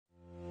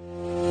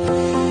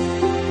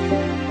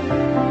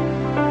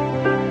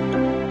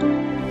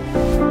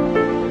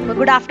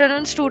Good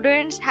afternoon,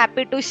 students.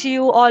 Happy to see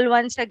you all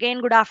once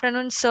again. Good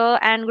afternoon, sir,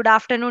 and good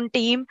afternoon,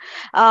 team.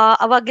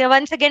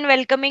 Once again,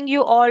 welcoming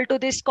you all to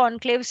this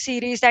conclave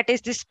series that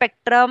is the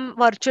Spectrum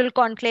Virtual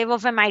Conclave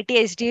of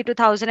MITSDE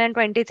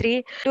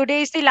 2023.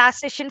 Today is the last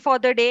session for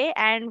the day,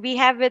 and we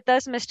have with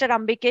us Mr.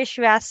 Ambikesh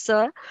Vyas,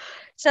 sir.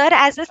 Sir,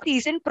 as a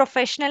seasoned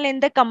professional in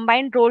the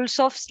combined roles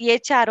of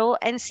CHRO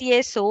and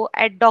CSO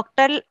at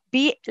Dr.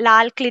 B.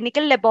 Lal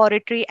Clinical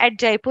Laboratory at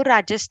Jaipur,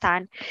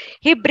 Rajasthan,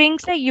 he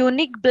brings a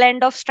unique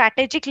blend of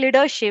strategic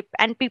leadership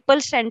and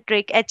people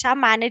centric HR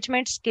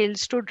management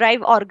skills to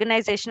drive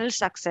organizational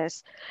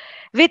success.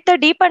 With a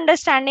deep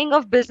understanding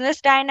of business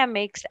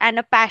dynamics and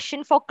a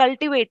passion for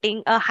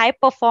cultivating a high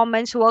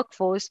performance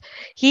workforce,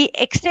 he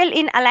excels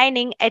in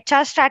aligning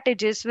HR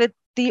strategies with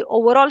the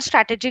overall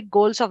strategic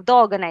goals of the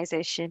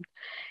organization.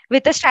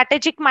 With a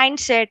strategic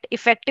mindset,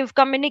 effective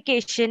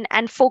communication,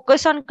 and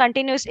focus on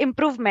continuous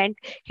improvement,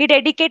 he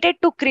dedicated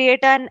to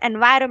create an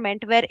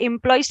environment where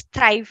employees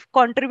thrive,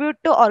 contribute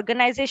to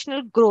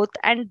organizational growth,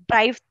 and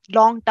drive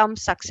long-term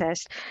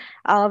success.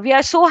 We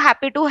are so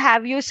happy to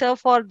have you, sir,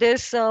 for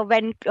this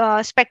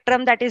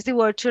Spectrum, that is the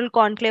virtual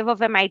conclave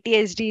of MIT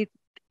SD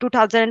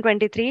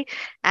 2023.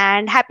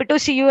 And happy to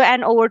see you,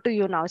 and over to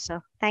you now, sir.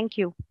 Thank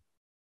you.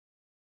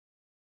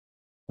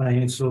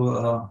 Fine.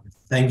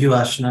 Thank you,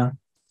 Ashna.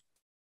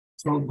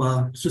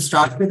 To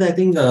start with, I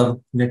think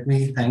let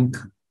me thank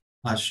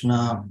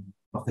Ashna,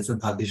 Professor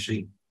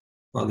Bhagyashree,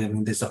 for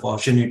giving this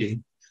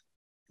opportunity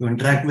to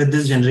interact with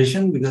this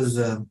generation because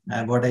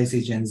what I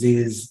see Gen Z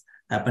is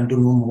happen to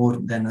know more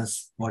than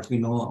us, what we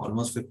know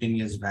almost 15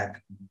 years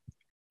back.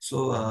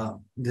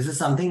 This is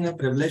something a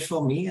privilege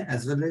for me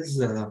as well as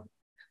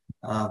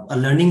a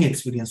learning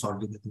experience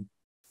altogether.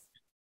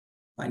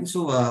 Fine.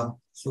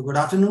 Good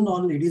afternoon,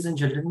 all ladies and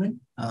gentlemen.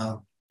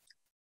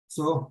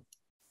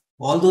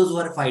 All those who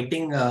are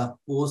fighting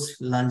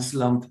post-lunch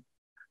slump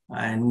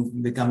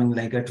and becoming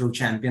like a true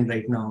champion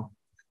right now.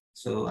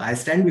 So I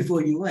stand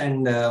before you,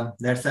 and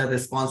that's a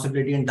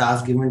responsibility and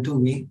task given to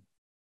me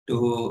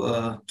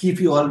to keep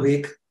you all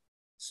awake.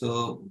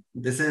 So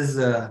this is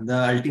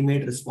the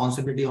ultimate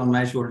responsibility on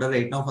my shoulder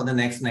right now for the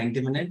next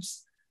 90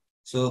 minutes.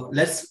 So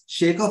let's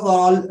shake off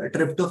all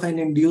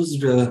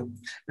tryptophan-induced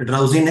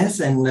drowsiness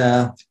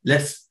and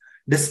let's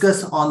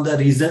discuss on the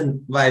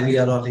reason why we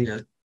are all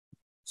here.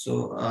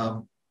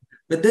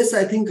 With this,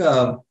 I think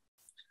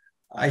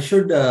I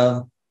should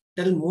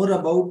tell more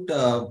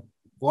about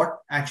what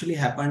actually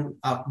happened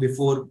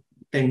before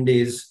 10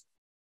 days.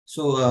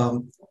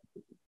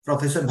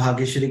 Professor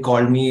Bhagyashree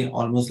called me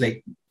almost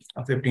like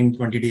 15,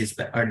 20 days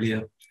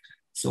earlier.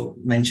 So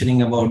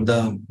mentioning about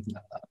the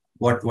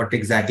what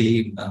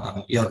exactly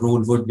your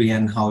role would be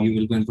and how you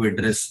will going to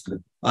address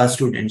our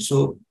students.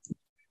 So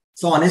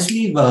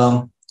honestly,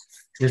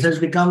 this has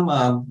become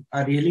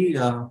a really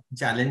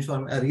challenge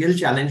for a real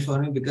challenge for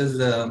me because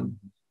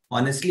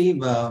honestly,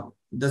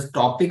 the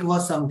topic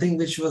was something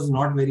which was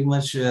not very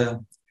much.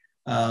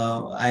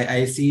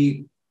 I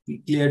see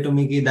clear to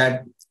me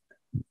that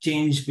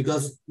change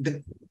because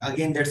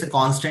again that's a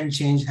constant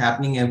change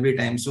happening every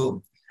time.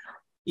 So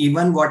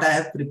even what I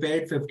have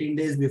prepared 15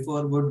 days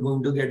before would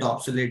going to get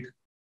obsolete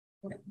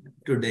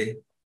today.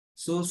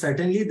 So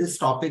certainly this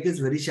topic is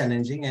very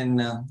challenging,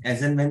 and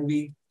as and when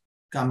we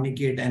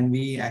communicate and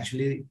we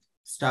actually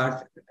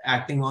start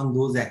acting on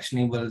those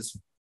actionables,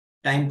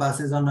 time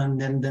passes on and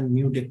then the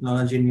new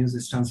technology, new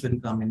systems will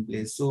come in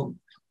place. So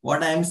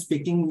what I am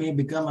speaking may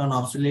become an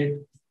obsolete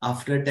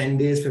after 10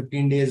 days,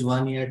 15 days,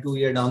 1 year, 2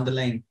 year down the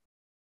line.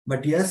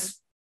 But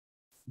yes,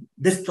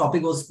 this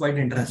topic was quite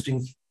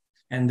interesting.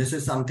 And this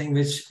is something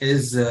which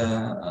is,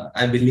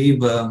 I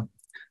believe, a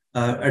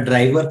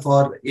driver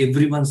for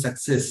everyone's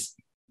success,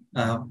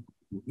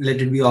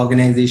 let it be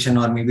organization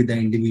or maybe the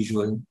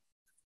individual.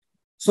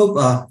 So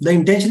the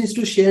intention is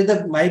to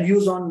share my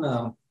views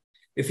on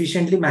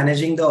efficiently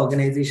managing the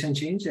organization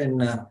change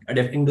and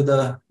adapting to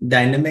the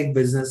dynamic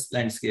business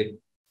landscape.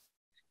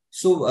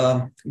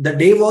 So the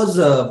day was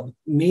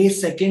May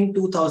 2nd,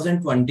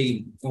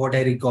 2020, what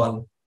I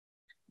recall,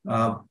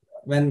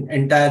 when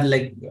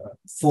entire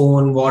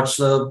phone,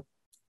 WhatsApp,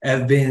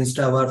 FB,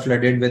 Insta were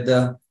flooded with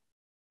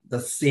the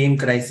same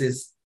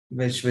crisis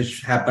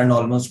which happened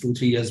almost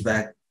 2-3 years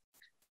back.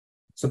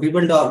 So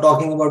people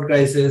talking about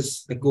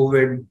crisis, the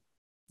COVID,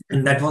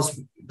 and that was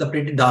the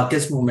pretty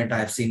darkest moment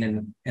I've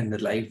seen in the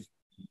life.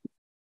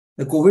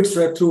 The COVID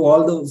swept through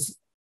all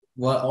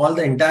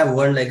the entire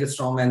world like a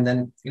storm and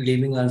then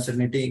leaving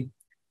uncertainty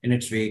in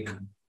its wake.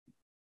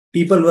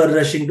 People were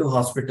rushing to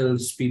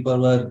hospitals. People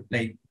were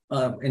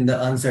in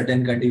the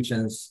uncertain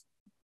conditions.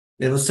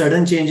 There was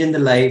sudden change in the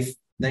life.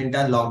 The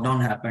entire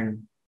lockdown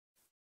happened.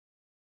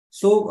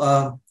 So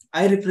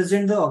I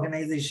represent the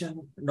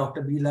organization,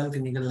 Dr. B. Lal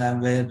Clinical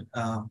Lab, where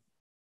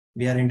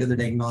we are into the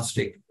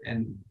diagnostic,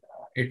 and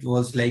it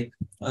was like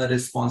a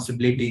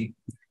responsibility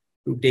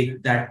to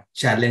take that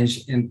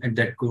challenge at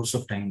that course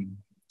of time.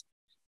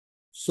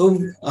 So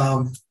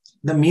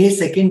the May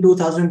 2nd,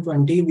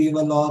 2020, we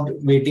were all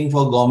waiting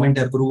for government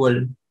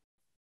approval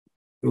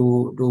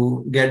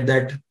to get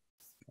that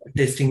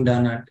testing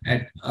done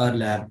at our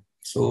lab.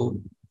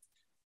 So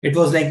it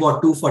was like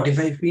what,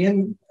 2:45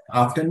 p.m.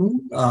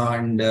 afternoon,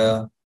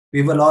 and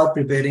we were all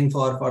preparing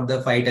for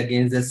the fight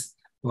against this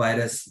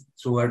virus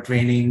through our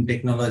training,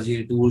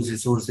 technology, tools,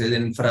 resources,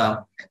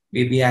 infra.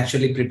 We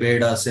actually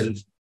prepared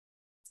ourselves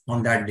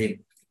on that day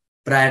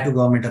prior to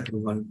government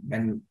approval.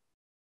 And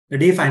the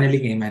day finally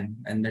came in,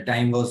 and the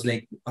time was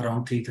like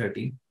around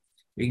 3:30.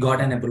 We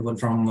got an approval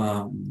from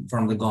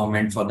the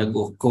government for the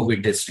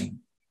COVID testing.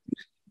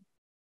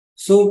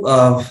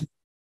 So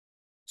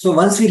so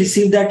once we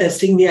received that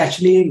testing, we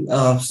actually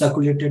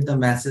circulated the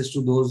message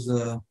to those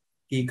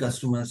key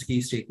customers, key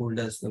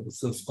stakeholders,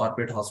 those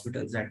corporate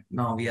hospitals, that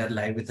now we are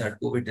live with our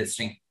COVID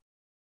testing.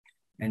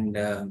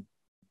 And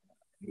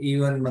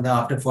even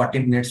after 40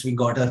 minutes, we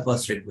got our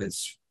first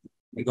request.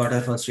 We got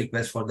our first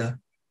request for the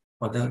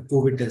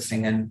COVID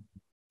testing. And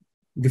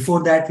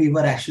before that, we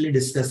were actually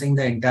discussing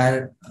the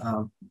entire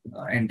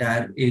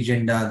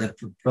agenda, the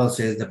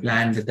process, the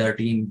plan with our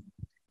team,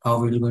 how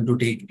we're going to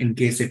take in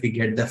case if we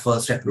get the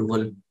first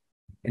approval,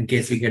 in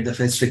case we get the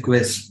first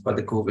request for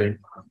the COVID.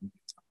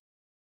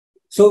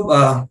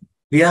 So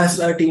we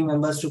asked our team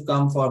members to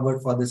come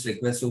forward for this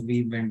request. So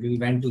we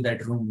went to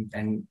that room,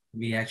 and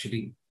we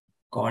actually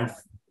called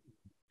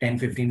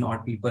 10-15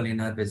 odd people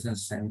in our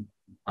business and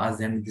asked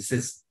them, this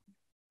is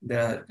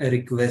the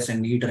request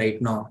and need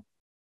right now.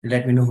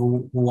 Let me know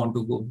who want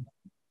to go.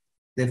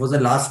 There was a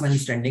last man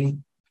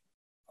standing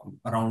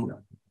around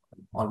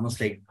almost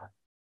like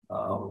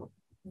 5-10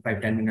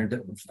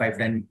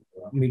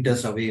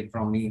 meters away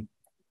from me,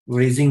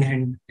 raising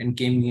hand, and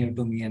came near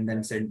to me and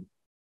then said,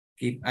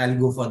 I'll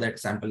go for that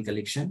sample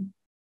collection.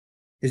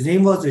 His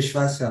name was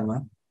Vishwas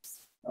Sharma.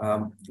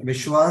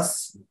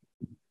 Vishwas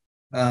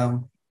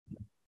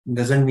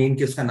doesn't mean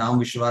कि उसका नाम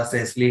विश्वास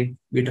है इसलिए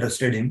we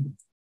trusted him,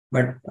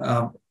 but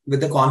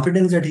with the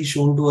confidence that he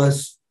shown to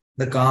us,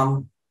 the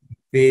calm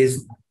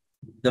face,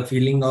 the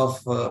feeling of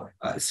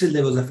still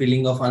there was a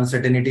feeling of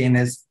uncertainty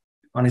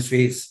on his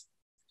face.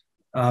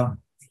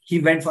 He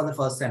went for the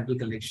first sample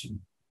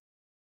collection.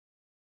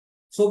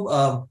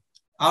 So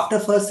after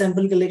first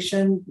sample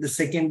collection, the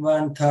second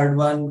one, third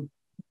one,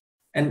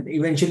 and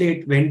eventually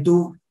it went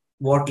to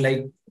what,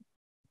 like,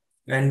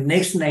 and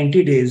next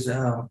 90 days,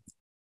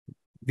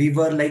 we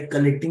were like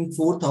collecting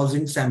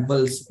 4,000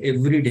 samples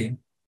every day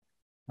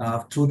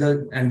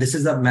and this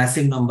is a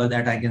massive number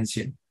that I can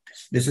share.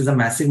 This is a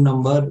massive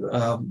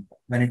number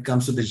when it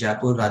comes to the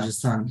Jaipur,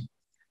 Rajasthan.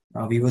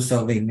 We were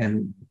serving,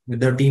 and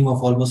with a team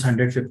of almost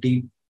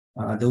 150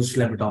 those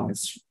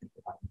phlebotomists.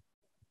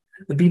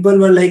 The people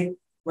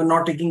were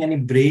not taking any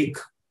break.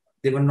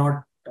 They were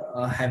not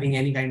having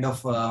any kind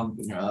of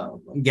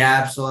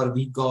gaps or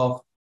week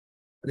off.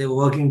 They were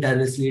working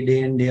tirelessly day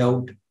in, day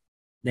out.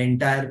 The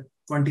entire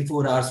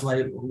 24 hours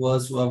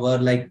were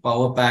like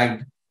power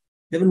packed.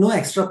 There were no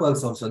extra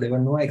perks also. There were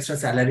no extra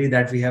salary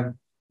that we have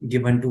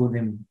given to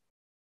them.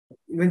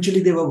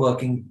 Eventually, they were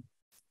working.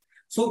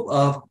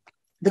 So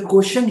the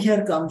question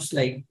here comes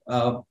like,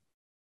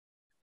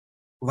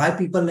 why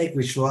people like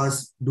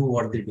Vishwas do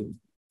what they do?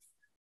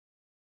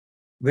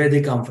 Where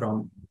they come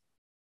from?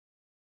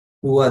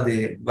 Who are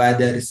they? Why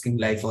they're risking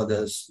life for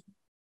others?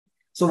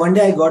 So one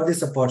day I got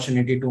this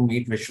opportunity to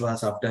meet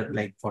Vishwas after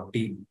like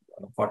 40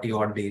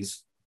 odd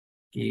days.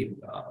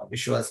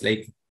 Vishwas,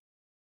 like,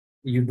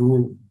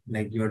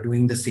 you are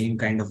doing the same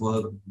kind of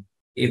work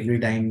every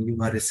time, you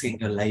are risking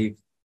your life.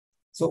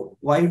 So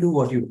why you do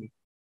what you do?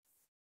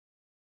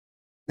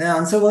 The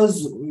answer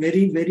was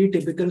very, very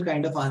typical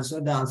kind of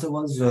answer. The answer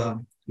was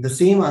the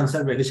same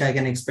answer which I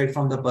can expect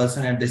from the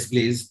person at this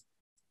place.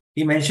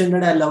 He mentioned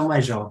that I love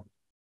my job.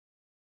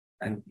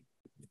 And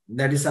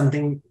that is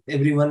something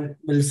everyone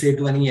will say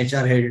to any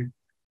HR head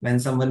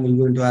when someone will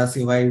going to ask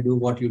you why you do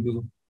what you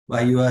do,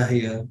 why you are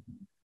here.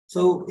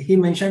 So he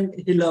mentioned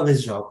he loves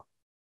his job.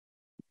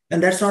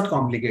 And that's not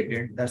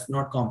complicated. That's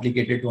not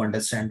complicated to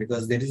understand,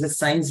 because there is a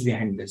science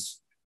behind this.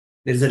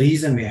 There's a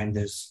reason behind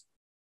this.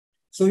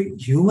 So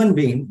human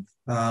being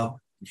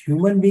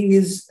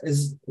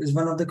is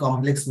one of the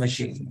complex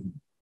machines.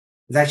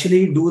 It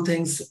actually do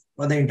things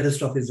for the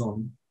interest of his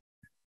own.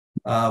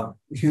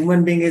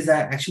 Human being is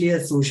actually a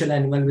social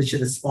animal which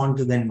respond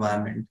to the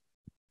environment.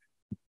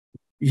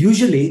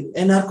 Usually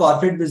in our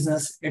corporate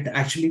business, it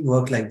actually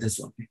works like this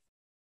only.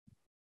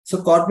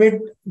 So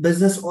corporate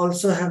business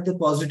also have the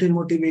positive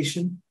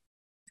motivation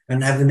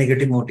and have the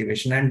negative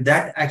motivation, and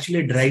that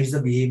actually drives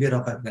the behavior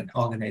of an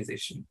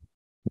organization.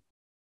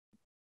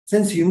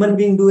 Since human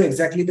beings do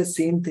exactly the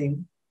same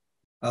thing,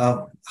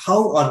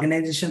 how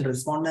organization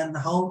respond and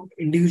how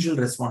individual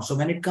respond. So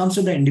when it comes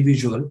to the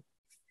individual,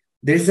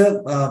 there's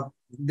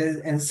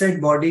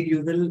inside body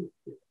you will,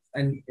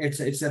 and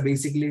it's a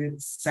basically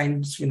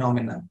science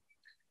phenomena.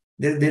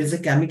 There is a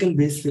chemical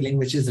based feeling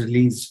which is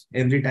released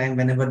every time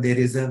whenever there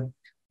is a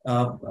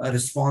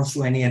response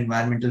to any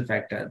environmental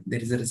factor.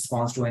 There is a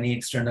response to any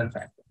external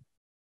factor.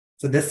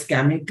 So this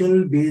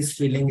chemical based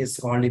feeling is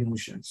called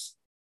emotions.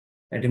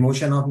 That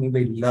emotion of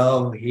maybe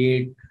love,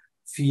 hate,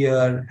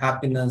 fear,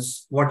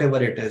 happiness,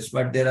 whatever it is.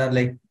 But there are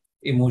like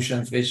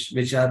emotions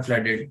which are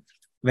flooded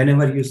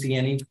whenever you see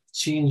any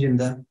change in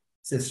the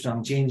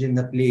system, change in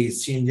the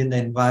place, change in the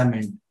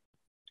environment.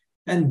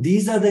 And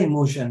these are the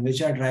emotion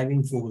which are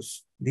driving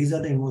force. These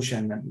are the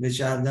emotion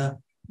which are the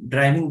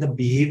driving the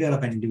behavior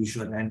of an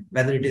individual, and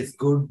whether it is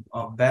good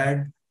or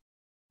bad,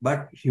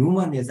 but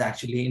human is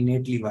actually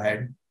innately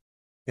wired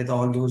with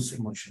all those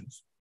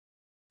emotions.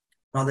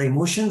 Now, the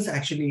emotions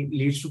actually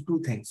leads to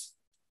two things.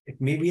 It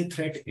may be a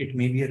threat, it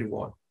may be a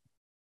reward.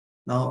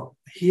 Now,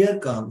 here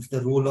comes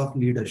the role of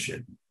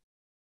leadership.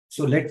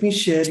 So let me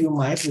share you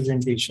my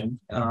presentation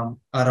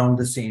around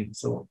the same.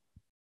 So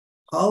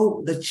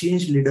how the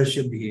change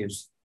leadership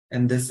behaves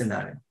in this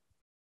scenario.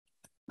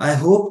 I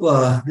hope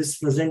this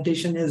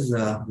presentation is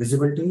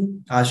visible to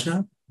you.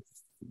 Ashna,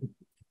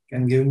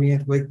 can give me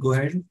a quick go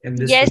ahead in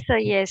this. Yes, sir.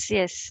 Yes,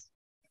 yes.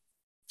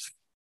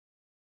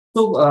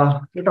 So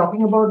we're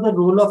talking about the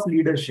role of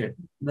leadership.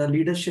 The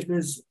leadership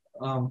is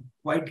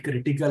quite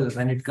critical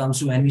when it comes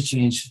to any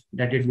change,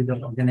 that it be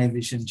the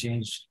organization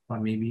change or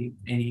maybe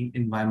any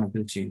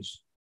environmental change.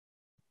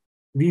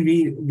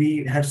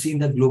 We have seen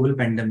the global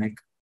pandemic.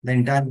 The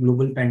entire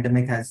global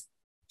pandemic has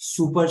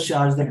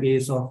supercharged the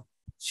pace of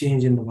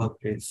change in the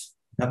workplace.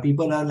 The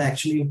people are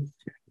actually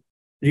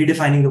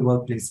redefining the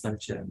workplace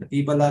culture. The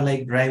people are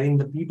like driving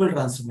the people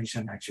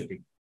transformation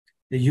actually.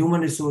 The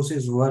human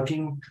resources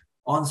working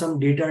on some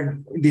data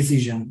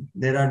decision.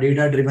 There are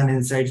data-driven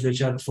insights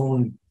which are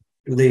thrown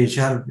to the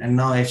HR, and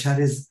now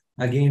HR is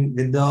again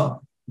with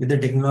the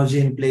technology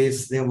in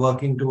place. They're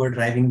working toward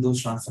driving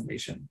those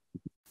transformation.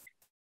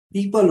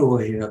 People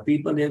over here,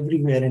 people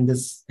everywhere in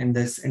this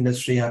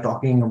industry are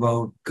talking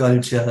about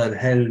culture,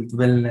 health,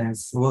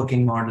 wellness,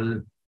 working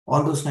model,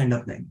 all those kind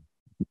of things.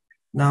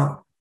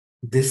 Now,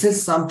 this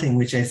is something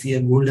which I see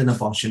a golden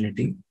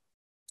opportunity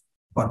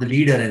for the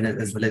leader and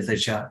as well as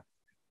HR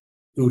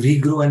to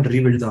regrow and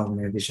rebuild the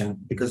organization,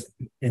 because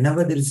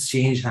whenever there is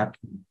change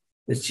happening,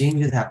 the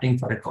change is happening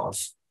for a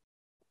cause.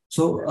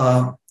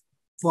 So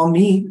for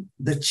me,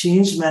 the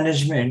change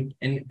management,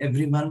 and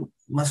everyone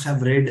must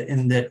have read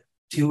in their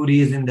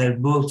theories, in their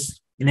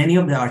books, in any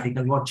of the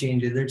articles, what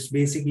change is. It's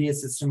basically a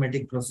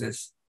systematic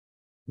process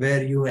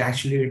where you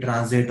actually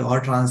transit or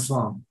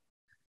transform.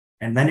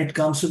 And when it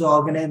comes to the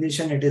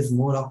organization, it is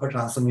more of a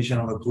transformation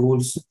of a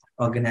goals,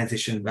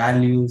 organization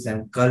values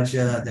and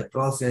culture, the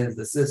process,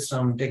 the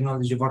system,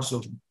 technology,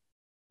 whatsoever.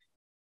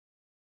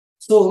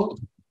 So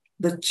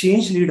the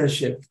change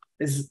leadership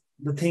is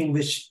the thing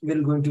which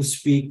we're going to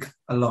speak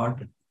a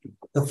lot.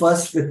 The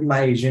first with my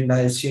agenda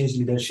is change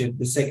leadership.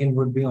 The second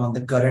would be on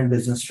the current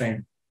business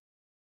trend.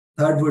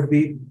 Third would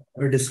be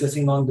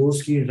discussing on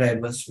those key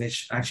drivers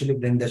which actually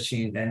bring the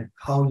change and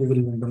how you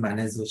will going to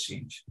manage those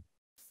change.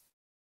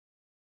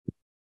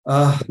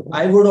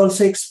 I would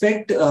also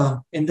expect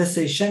in the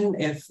session,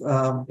 if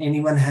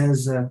anyone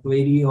has a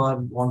query or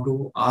want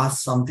to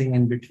ask something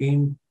in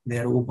between, they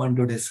are open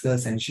to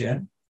discuss and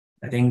share.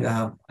 I think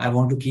I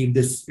want to keep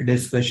this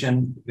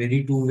discussion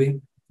very two-way.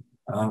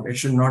 It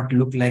should not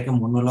look like a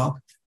monologue.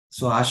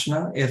 So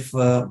Ashna, if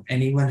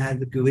anyone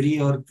has a query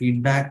or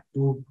feedback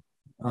to,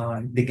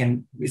 they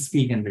can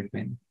speak in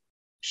between.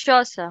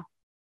 Sure, sir.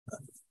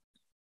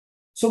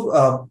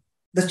 So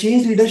the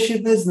change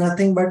leadership is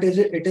nothing but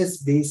it is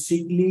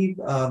basically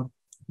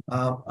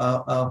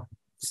a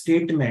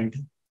statement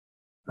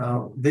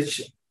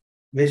which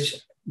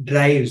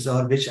drives,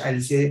 or which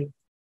I'll say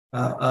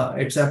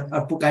it's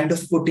a kind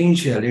of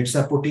potential. It's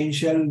a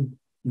potential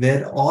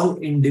where all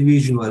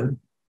individual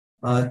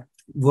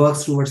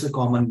works towards a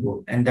common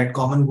goal, and that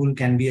common goal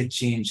can be a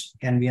change,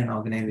 can be an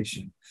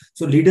organization.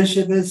 So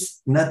leadership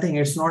is nothing.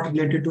 It's not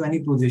related to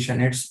any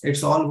position.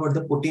 It's all about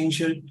the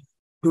potential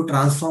to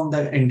transform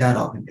the entire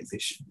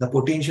organization, the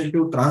potential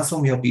to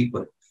transform your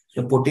people,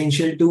 the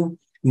potential to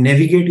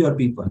navigate your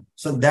people.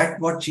 So that's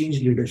what change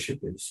leadership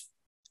is.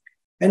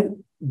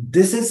 And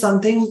this is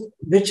something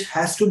which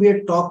has to be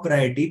a top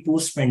priority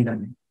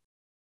post-pandemic.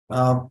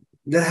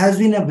 There has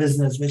been a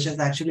business which has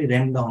actually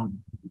ramped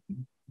down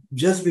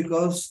just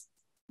because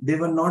they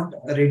were not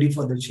ready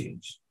for the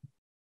change.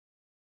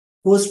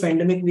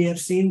 Post-pandemic, we have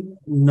seen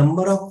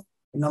number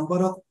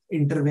of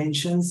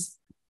interventions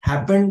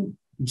happen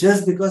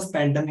just because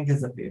pandemic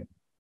has appeared.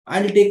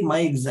 I'll take my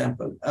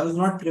example. I was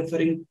not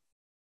preferring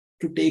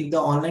to take the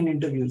online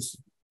interviews,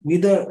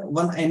 neither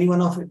any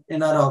one of it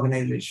in our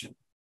organization.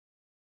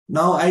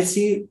 Now I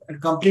see a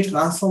complete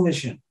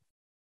transformation.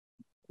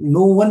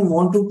 No one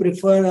want to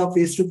prefer a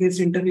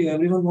face-to-face interview.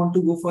 Everyone want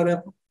to go for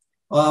a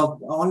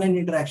online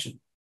interaction.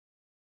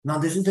 Now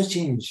this is the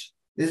change.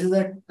 This is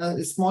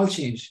a small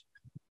change.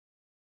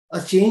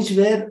 A change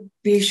where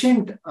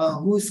patient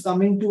who is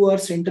coming to our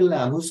central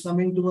lab, who's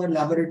coming to our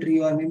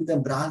laboratory or maybe the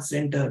branch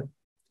center,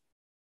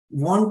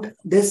 want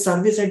this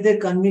service at their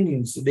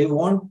convenience. They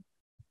want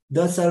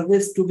the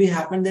service to be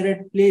happen there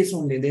at place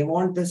only. They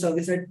want the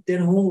service at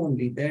their home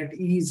only, that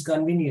ease,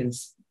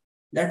 convenience.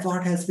 That's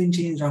what has been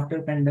changed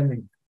after pandemic.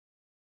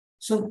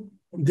 So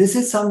this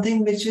is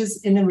something which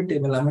is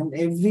inevitable. I mean,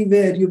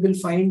 everywhere you will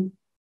find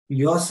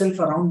yourself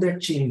around that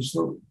change.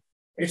 So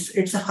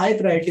it's a high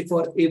priority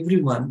for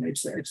everyone.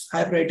 It's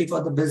high priority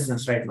for the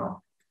business right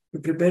now to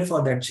prepare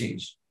for that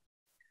change.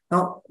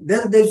 Now,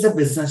 there's a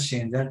business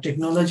change. The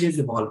technology is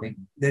evolving.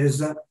 There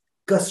is a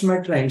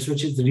customer trends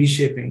which is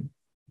reshaping.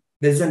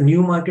 There's a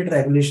new market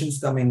regulations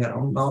coming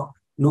around. Now,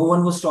 no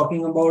one was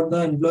talking about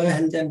the employer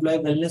health, employer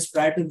wellness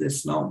prior to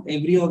this. Now,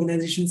 every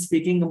organization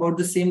speaking about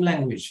the same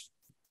language.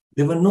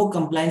 There were no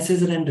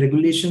compliances and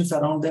regulations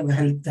around the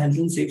health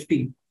and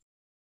safety.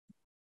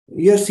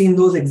 You're seeing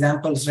those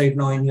examples right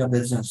now in your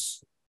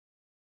business.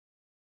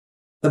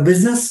 The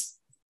business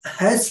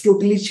has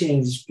totally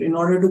changed in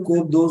order to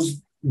cope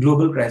those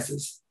global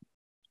crises.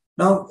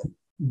 Now,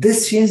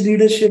 this change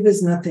leadership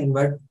is nothing,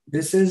 but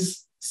this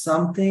is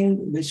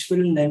something which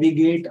will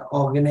navigate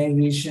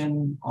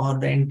organization or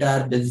the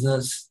entire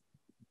business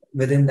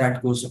within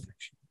that course of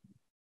action.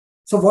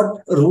 So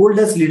what role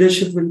does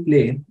leadership will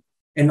play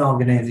in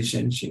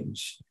organization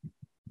change?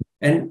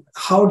 And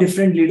how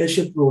different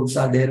leadership roles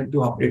are there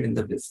to operate in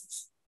the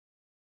business?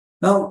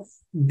 Now,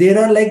 there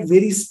are like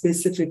very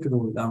specific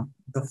roles.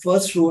 The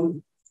first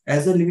role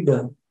as a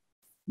leader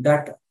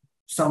that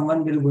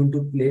someone will going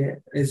to play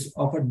is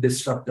of a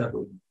disruptor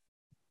role.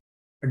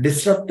 A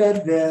disruptor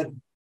where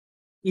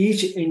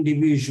each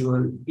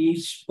individual,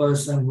 each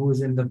person who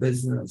is in the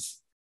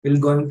business will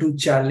going to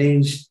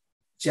challenge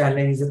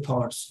the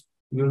thoughts,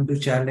 going to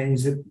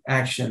challenge the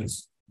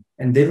actions,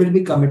 and they will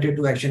be committed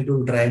to action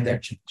to drive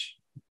that change.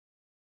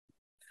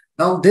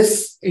 Now,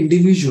 this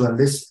individual,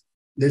 this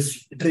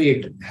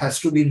trait has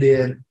to be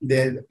there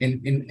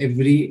in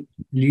every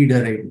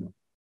leader right now.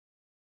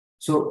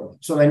 So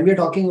when we're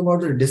talking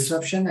about the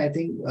disruption, I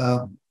think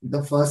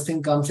the first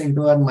thing comes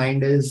into our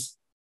mind is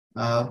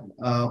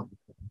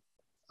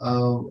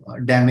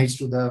damage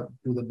to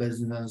the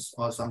business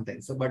or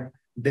something. So, but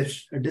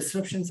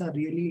disruptions are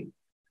really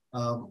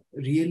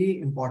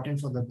really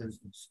important for the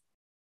business.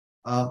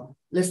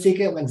 Let's take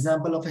an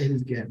example of a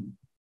healthcare.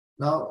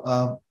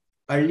 Now,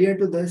 earlier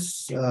to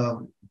this,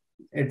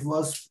 it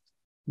was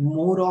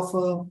more of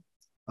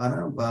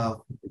a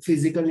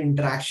physical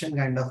interaction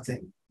kind of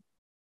thing.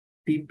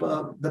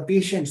 The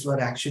patients were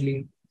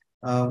actually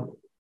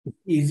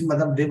easy.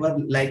 They were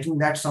liking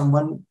that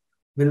someone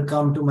will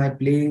come to my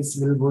place,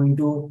 will going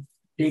to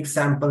take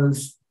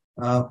samples.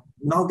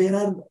 Now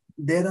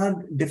there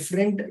are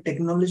different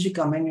technology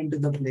coming into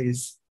the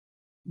place.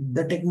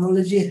 The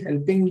technology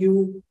helping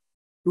you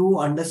to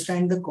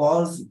understand the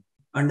cause,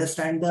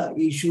 understand the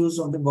issues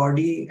of the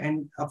body,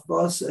 and of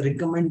course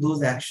recommend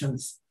those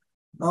actions.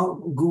 Now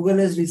Google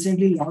has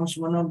recently launched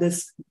one of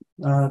this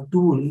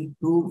tool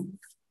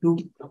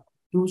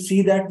to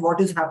see that what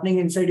is happening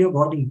inside your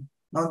body.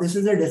 Now this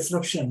is a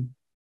disruption.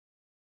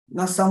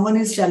 Now someone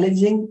is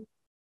challenging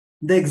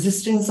the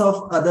existence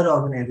of other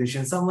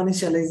organizations. Someone is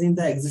challenging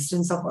the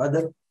existence of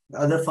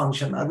other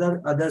function,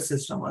 other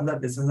system, other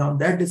business. Now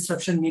that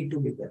disruption need to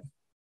be there.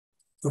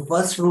 The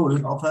first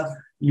role of a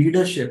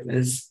leadership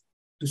is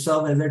to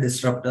serve as a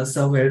disruptor,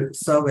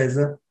 serve as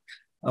a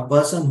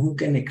person who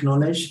can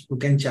acknowledge, who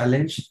can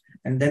challenge,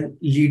 and then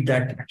lead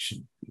that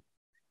action.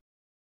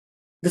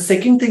 The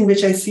second thing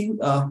which I see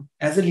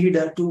as a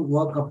leader to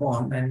work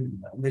upon,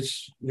 and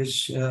which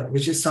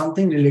is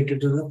something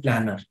related to the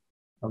planner,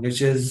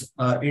 which is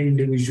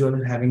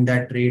individual having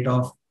that trait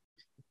of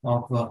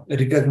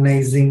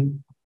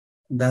recognizing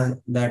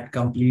that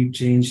complete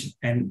change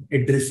and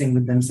addressing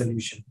with them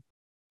solution,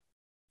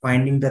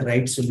 finding the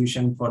right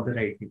solution for the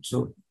right thing.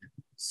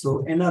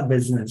 So in our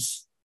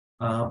business,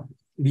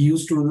 we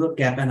used to do the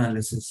gap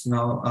analysis.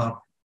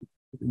 Now,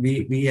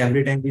 we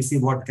every time we see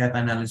what gap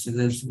analysis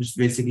is, which is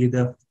basically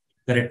the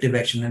corrective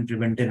action and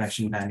preventive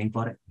action planning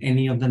for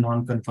any of the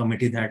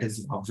non-conformity that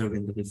is observed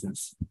in the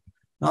business.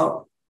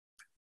 Now,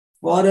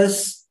 for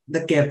us,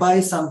 the CAPA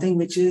is something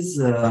which is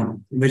a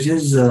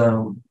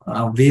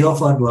way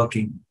of our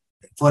working.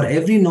 For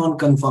every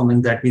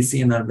non-conforming that we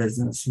see in our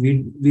business,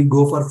 we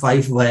go for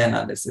 5 why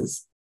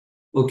analysis.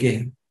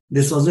 Okay,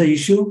 this was the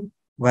issue,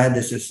 why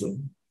this is so.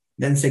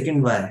 Then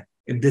second why.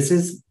 If this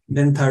is,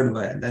 then third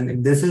why. Then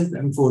if this is,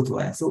 then fourth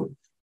why. So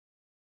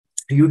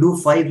you do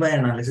 5 why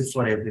analysis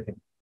for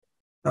everything.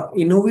 Now,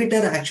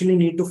 innovator actually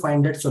need to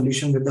find that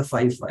solution with the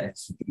 5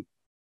 whys.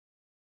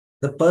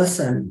 The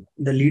person,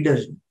 the leader,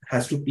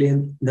 has to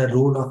play the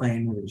role of an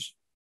innovation.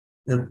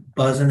 The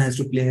person has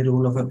to play a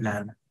role of a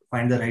planner,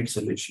 find the right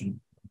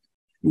solution.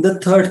 The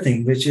third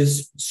thing, which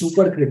is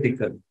super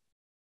critical,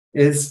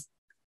 is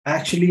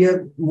actually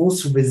a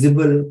most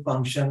visible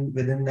function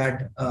within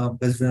that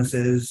business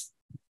is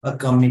a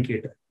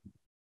communicator.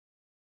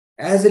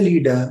 As a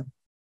leader,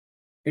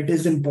 it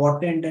is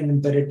important and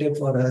imperative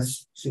for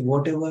us. So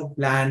whatever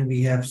plan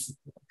we have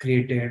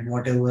created,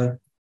 whatever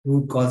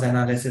root cause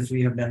analysis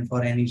we have done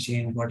for any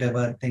change,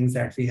 whatever things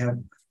that we have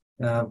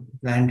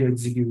planned to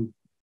execute.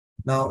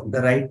 Now,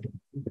 the right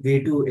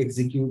way to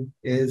execute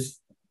is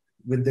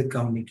with the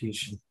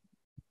communication.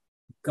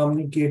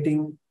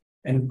 Communicating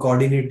and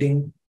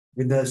coordinating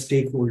with the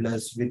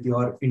stakeholders, with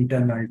your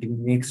internal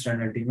team,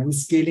 external team, and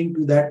scaling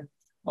to that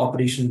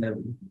operation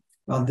level.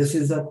 Now, this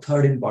is the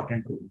third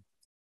important role.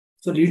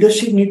 So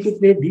leadership need to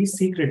play these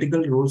 3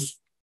 critical roles.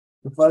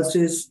 The first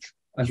is,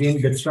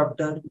 again,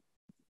 disruptor.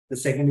 The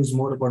second is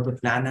more about the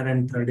planner,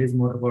 and third is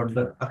more about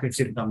the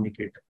effective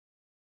communicator.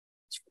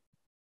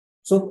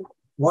 So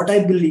what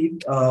I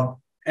believe,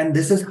 and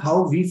this is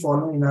how we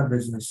follow in our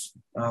business.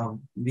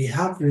 We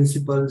have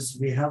principles,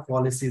 we have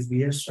policies,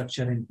 we have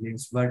structure in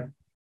place. But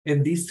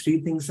if these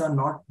three things are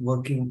not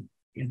working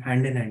in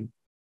hand,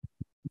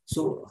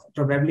 so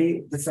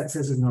probably the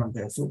success is not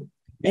there. So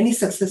any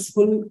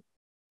successful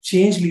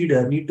change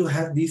leader need to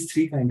have these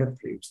three kind of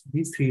traits,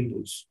 these three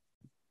rules.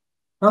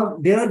 Now,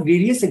 there are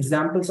various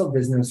examples of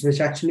business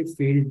which actually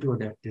failed to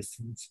adapt these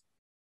things.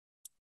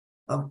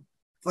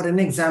 For an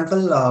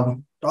example,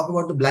 talk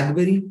about the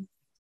BlackBerry.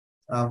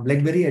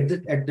 BlackBerry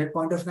at that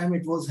point of time,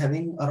 it was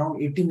having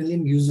around 80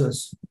 million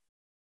users.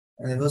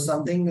 And it was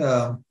something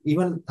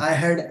even I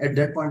had at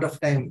that point of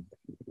time.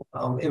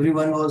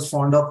 Everyone was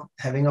fond of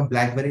having a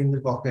BlackBerry in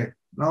the pocket.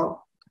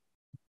 Now,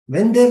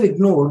 when they've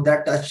ignored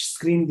that touch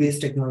screen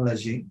based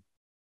technology,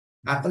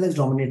 Apple has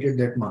dominated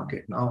that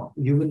market. Now,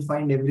 you will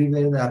find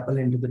everywhere the Apple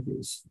into the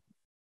place.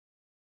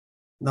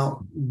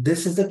 Now,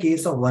 this is the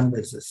case of one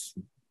business.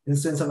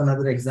 Instance of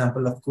another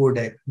example of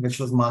Kodak, which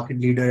was market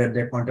leader at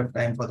that point of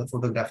time for the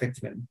photographic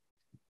film.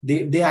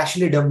 They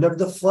actually developed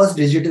the first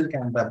digital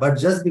camera, but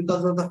just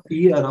because of the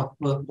fear of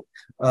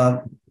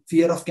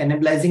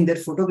cannibalizing their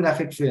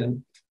photographic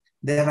film,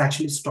 they have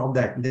actually stopped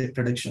their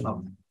production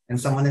of it, and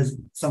someone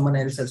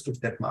else has took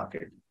that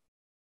market.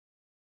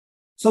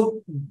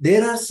 So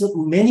there are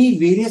many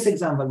various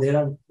examples. There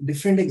are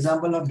different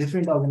examples of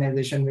different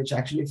organizations which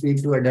actually fail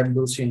to adapt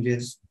those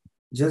changes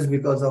just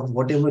because of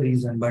whatever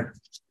reason, but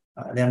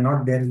they are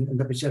not there in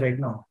the picture right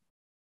now.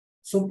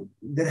 So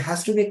there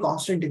has to be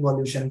constant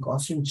evolution,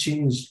 constant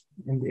change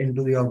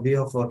into your way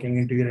of working,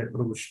 into your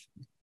approach.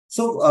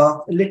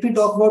 So let me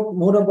talk about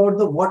more about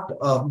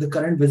the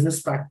current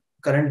business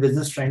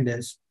trend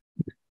is.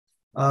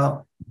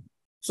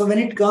 So when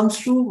it comes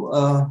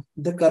to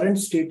the current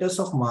status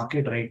of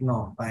market right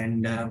now,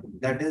 and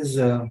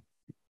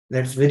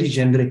that's very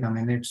generic. I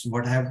mean, it's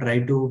what I have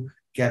tried to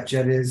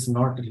capture is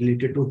not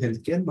related to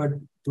healthcare, but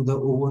to the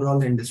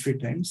overall industry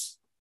trends,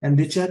 and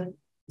which are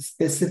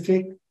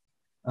specific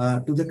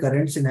to the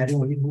current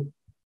scenario.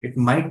 It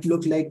might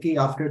look like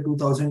after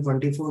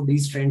 2024,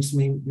 these trends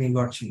may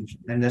got changed.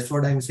 And that's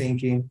what I'm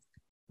saying.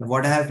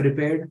 What I have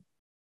prepared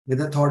with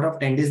the thought of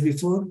 10 days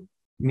before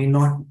may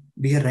not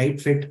be a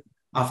right fit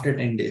after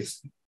 10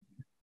 days.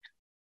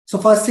 So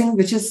first thing,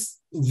 which is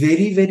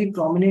very, very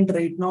prominent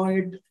right now,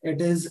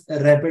 it is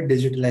rapid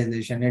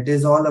digitalization. It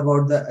is all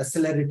about the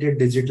accelerated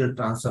digital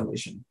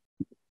transformation.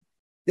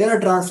 There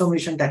are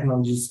transformation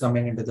technologies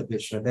coming into the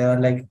picture. There are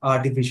like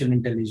artificial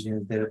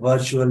intelligence, there are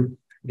virtual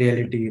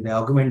reality, the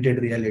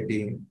augmented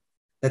reality,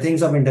 the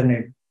things of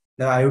internet,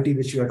 the IoT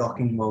which you are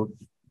talking about,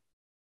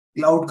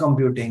 cloud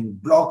computing,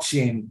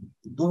 blockchain,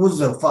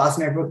 those fast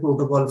network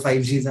protocol,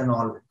 5Gs and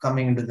all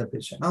coming into the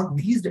picture. Now,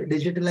 these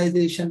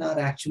digitalization are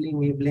actually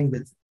enabling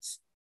business.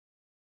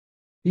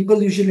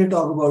 People usually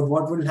talk about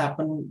what will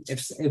happen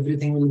if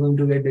everything will going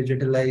to get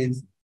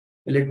digitalized.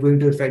 Will it going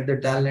to affect the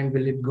talent?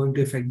 Will it going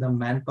to affect the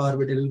manpower?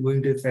 Will it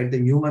going to affect the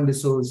human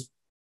resource?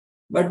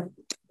 But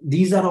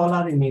these are all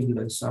our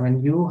enablers. I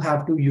mean, you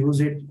have to use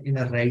it in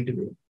a right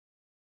way.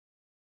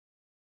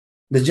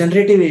 The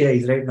generative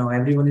AIs right now,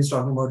 everyone is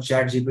talking about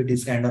chat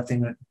GPTs kind of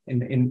thing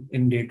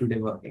in day-to-day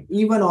working.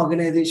 Even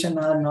organizations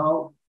are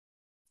now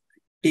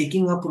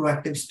taking up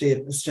proactive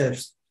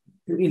steps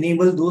to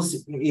enable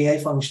those AI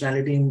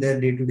functionality in their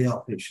day-to-day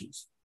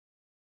operations.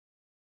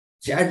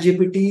 Chat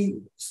GPT,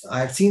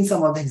 I've seen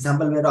some of the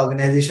example where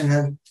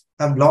organizations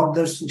have blocked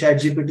those chat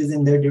GPTs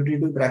in their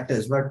day-to-day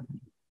practice, but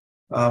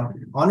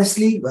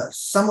honestly,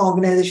 some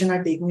organizations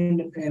are taking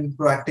it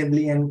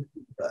proactively and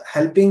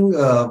helping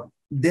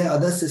their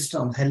other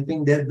systems,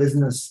 helping their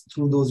business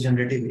through those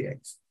generative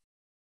AIs.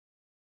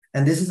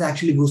 And this is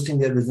actually boosting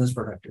their business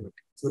productivity.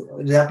 So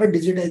rapid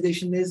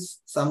digitization is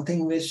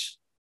something which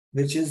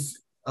is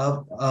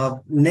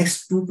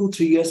next 2 to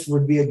 3 years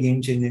would be a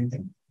game-changing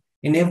thing.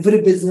 In every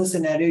business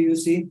scenario, you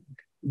see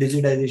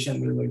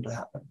digitization will going to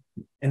happen.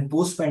 And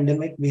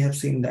post-pandemic, we have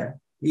seen that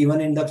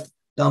even in the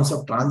terms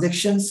of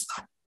transactions,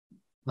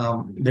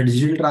 the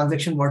digital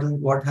transaction,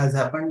 what has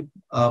happened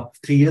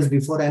 3 years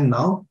before and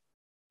now,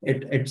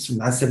 it's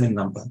massive in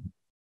number.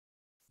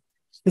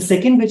 The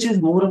second, which is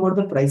more about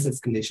the price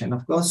escalation.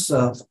 Of course,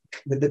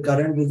 with the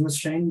current business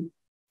trend,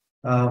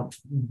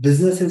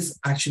 business is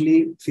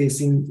actually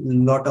facing a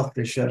lot of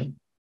pressure,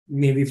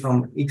 maybe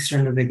from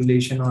external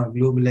regulation or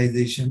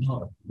globalization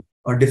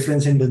or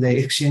difference into the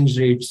exchange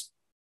rates.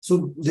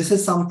 So this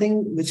is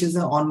something which is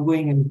an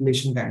ongoing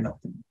inflation kind of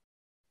thing.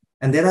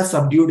 And there are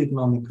subdued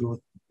economic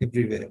growth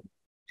everywhere.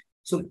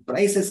 So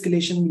price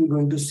escalation we're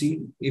going to see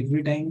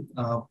every time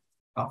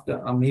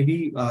after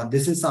maybe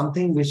this is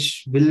something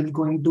which will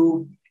going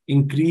to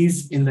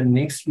increase in the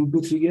next 2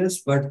 to 3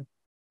 years, but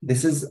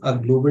this is a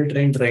global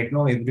trend right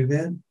now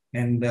everywhere.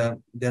 And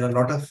there are a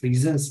lot of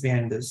reasons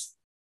behind this.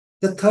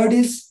 The third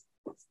is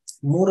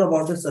more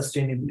about the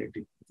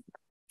sustainability.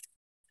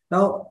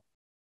 Now,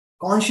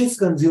 conscious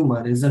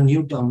consumer is a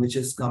new term which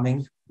is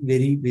coming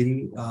very,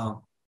 very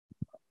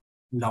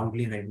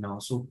loudly right now.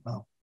 So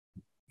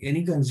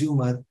any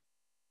consumer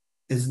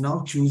is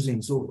now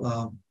choosing.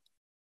 So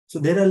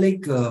there are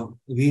like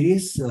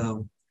various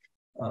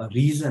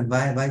reason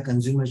why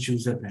consumers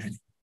choose a brand.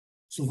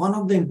 So one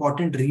of the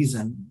important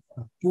reason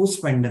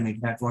post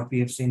pandemic that what we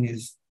have seen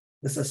is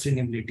the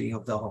sustainability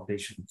of the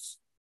operations.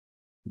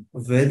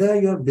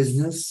 Whether your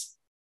business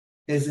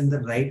is in the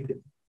right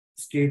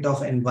state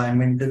of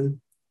environmental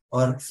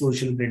or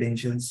social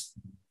credentials,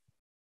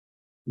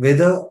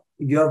 whether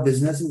your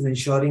business is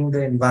ensuring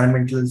the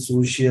environmental,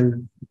 social,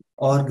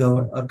 or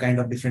a kind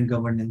of different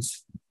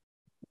governance.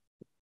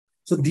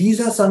 So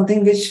these are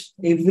something which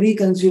every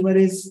consumer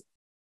is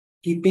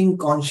keeping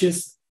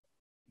conscious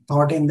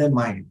thought in their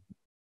mind.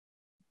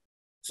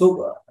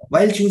 So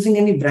while choosing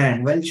any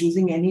brand, while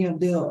choosing any of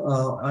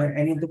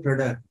the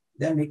product,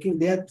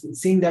 they are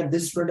saying that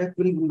this product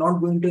will not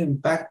going to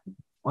impact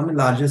on a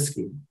larger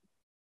scale.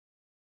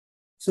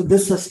 So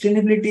this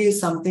sustainability is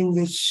something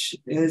which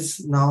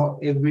is now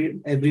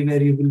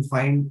everywhere you will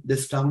find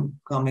this term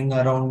coming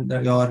around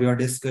your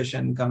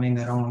discussion, coming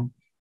around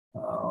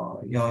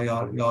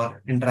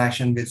your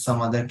interaction with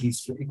some other key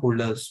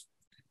stakeholders.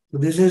 So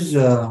this is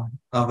a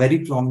very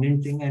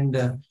prominent thing,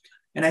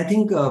 and I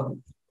think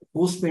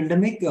post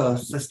pandemic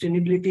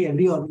sustainability,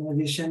 every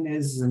organization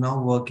is now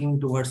working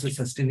towards the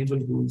sustainable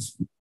goals,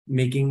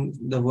 making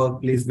the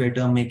workplace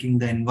better, making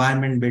the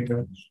environment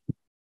better.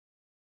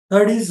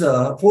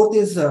 Fourth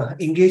is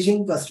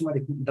engaging customer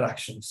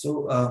interaction.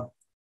 So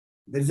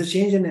there is a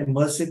change in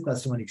immersive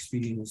customer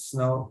experience.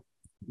 Now,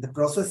 the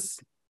process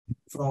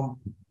from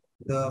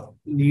the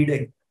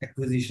lead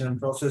acquisition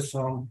process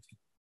from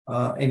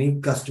any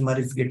customer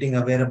is getting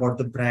aware about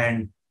the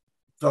brand,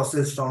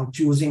 process from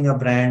choosing a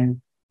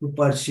brand to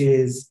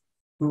purchase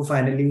to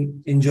finally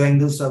enjoying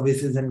those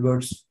services and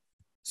goods.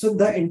 So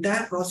the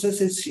entire process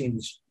is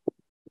changed.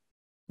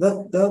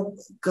 The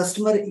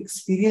customer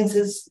experience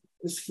is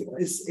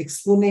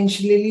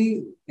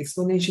exponentially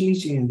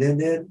changed.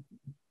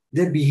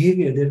 Their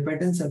behavior, their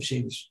patterns have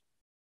changed.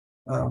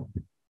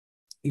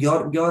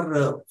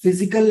 Your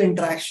physical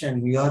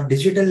interaction, your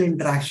digital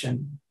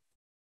interaction,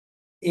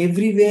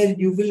 everywhere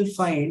you will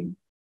find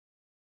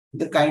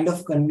the kind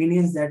of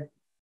convenience that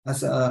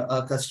as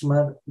a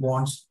customer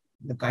wants,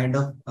 the kind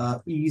of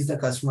ease the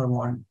customer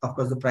wants. Of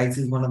course, the price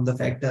is one of the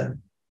factor.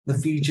 The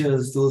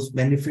features, those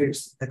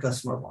benefits the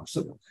customer wants.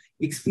 So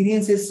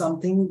experience is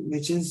something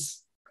which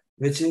is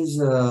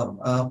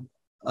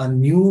a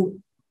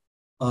new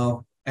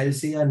I'll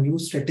say a new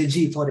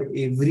strategy for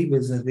every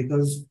business,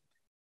 because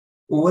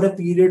over a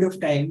period of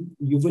time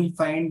you will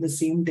find the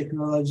same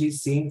technology,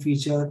 same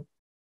feature,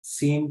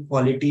 same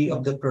quality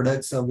of the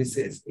product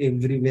services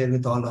everywhere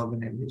with all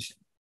organizations.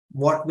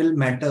 What will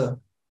matter,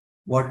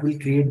 what will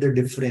create the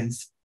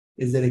difference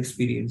is their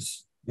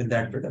experience with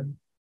that product,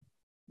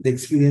 the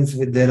experience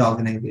with their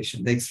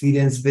organization, the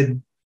experience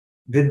with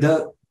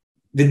the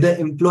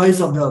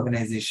employees of the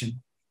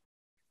organization,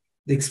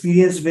 the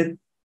experience with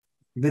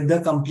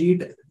the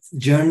complete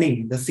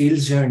journey, the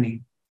sales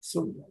journey.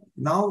 So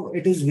now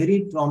it is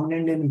very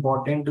prominent and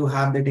important to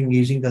have that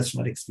engaging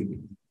customer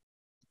experience.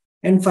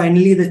 And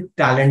finally, the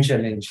talent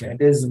challenge.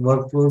 It is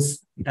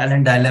workforce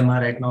talent dilemma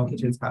right now,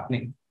 which is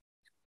happening.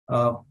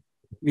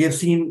 We have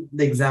seen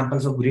the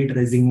examples of great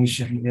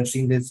resignation. We have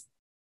seen these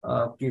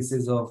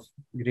cases of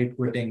great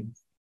quitting,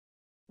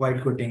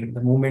 quiet quitting,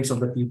 the movements of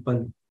the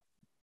people.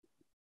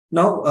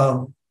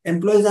 Now,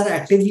 employees are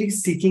actively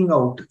seeking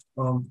out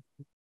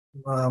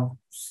uh,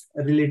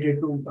 related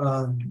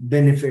to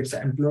benefits.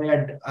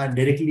 Employees are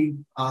directly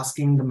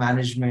asking the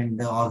management,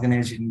 the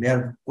organization. They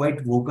are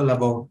quite vocal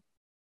about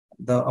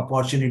the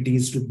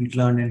opportunities to be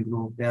learn and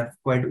grow. They are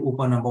quite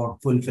open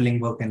about fulfilling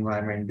work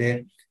environment.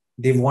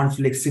 They want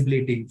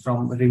flexibility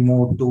from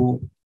remote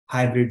to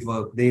hybrid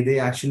work. They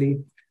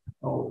actually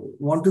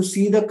want to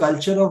see the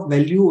culture of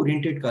value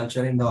oriented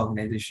culture in the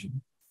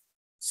organization.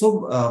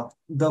 So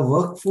the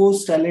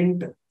workforce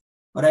talent,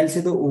 or I'll say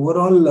the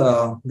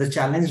overall the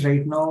challenge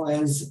right now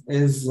is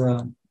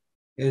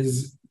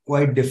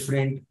quite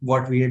different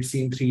what we had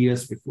seen 3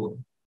 years before.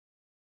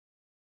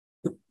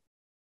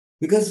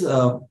 Because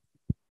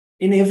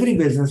in every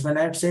business, when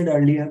I had said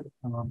earlier,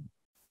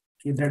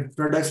 that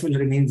products will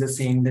remain the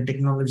same, the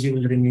technology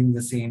will remain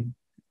the same,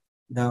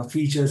 the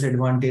features,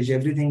 advantage,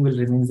 everything will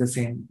remain the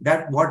same.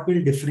 That what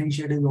will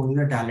differentiate is only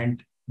the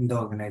talent in the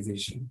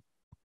organization.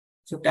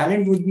 So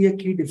talent would be a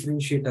key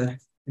differentiator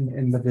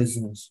in the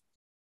business.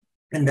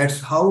 And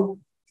that's how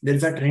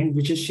there's a trend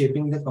which is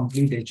shaping the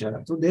complete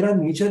HR. So there are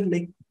major,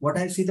 like what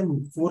I see,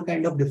 the four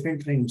kind of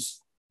different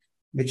trends,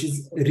 which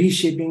is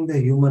reshaping the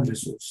human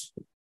resource.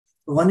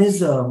 One is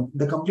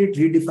the complete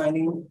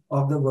redefining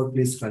of the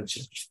workplace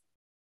culture.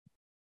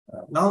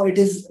 Now it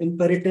is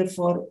imperative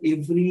for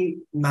every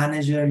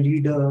manager,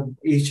 leader,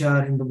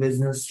 HR in the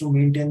business to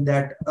maintain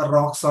that a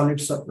rock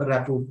solid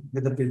rapport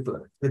with the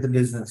people, with the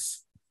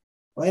business,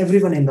 or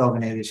everyone in the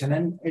organization.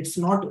 And it's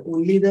not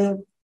only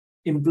the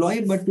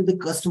employee, but to the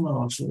customer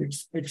also.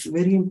 It's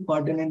very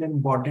important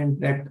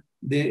that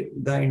the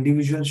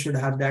individual should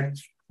have that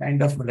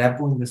kind of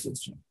rapport in the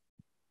system.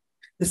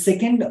 The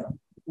second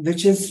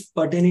which is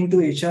pertaining to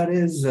HR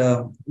is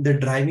the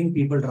driving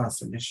people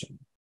transformation,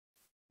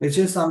 which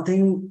is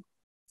something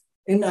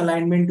in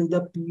alignment to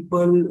the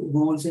people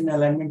goals, in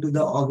alignment to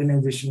the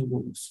organization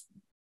goals.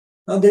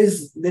 Now, there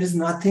is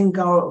nothing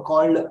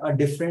called a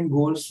different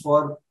goals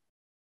for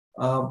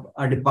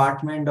a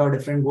department, or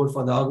different goal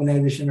for the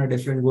organization, or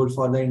different goal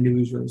for the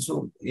individual.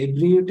 So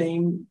every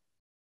time,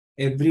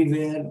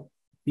 everywhere,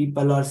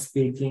 people are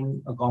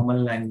speaking a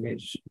common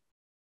language.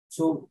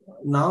 So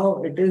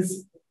now it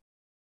is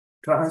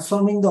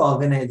transforming the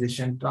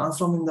organization,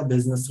 transforming the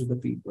business to the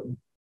people.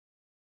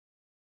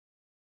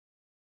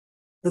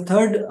 The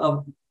third,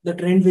 the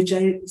trend which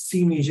I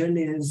see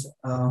majorly is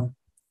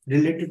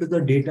related to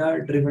the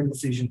data-driven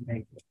decision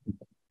making.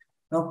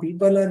 Now,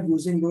 people are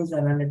using those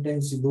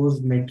analytics,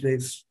 those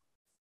metrics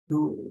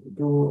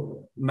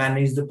to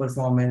manage the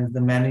performance,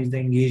 the manage the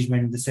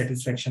engagement, the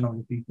satisfaction of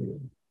the people.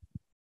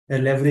 They're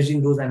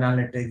leveraging those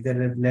analytics.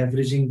 They're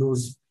leveraging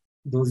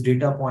those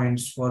data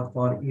points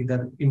for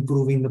either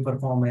improving the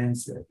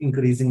performance,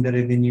 increasing the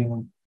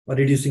revenue, or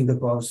reducing the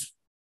cost.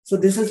 So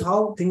this is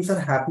how things are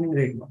happening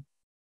right now.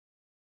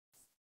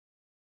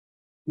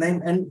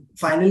 And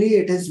finally,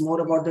 it is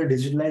more about the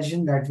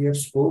digitalization that we have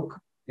spoke.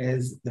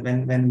 Is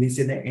when we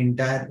say the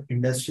entire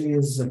industry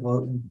is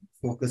about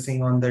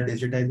focusing on the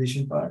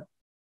digitization part,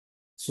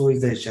 so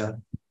is the HR.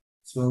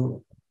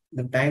 So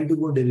the time to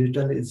go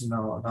digital is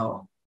now.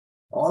 Now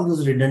all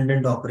those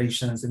redundant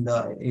operations in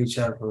the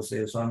HR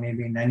process, or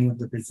maybe in any of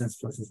the business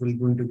process, will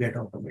going to get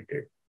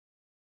automated.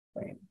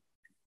 Right?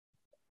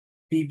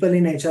 People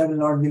in HR will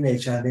not be in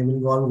HR. They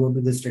will all go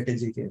to the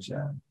strategic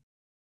HR.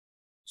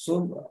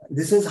 So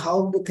this is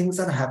how the things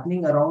are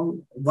happening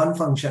around one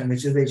function,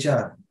 which is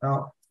HR.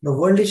 Now, the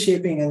world is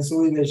shaping, and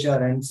so is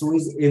HR, and so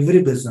is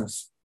every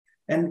business.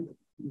 And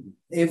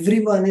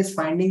everyone is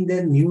finding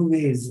their new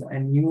ways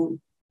and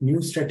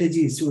new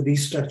strategies to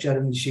restructure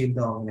and shape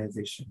the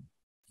organization.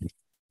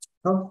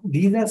 Now,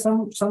 these are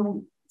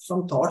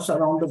some thoughts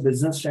around the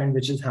business trend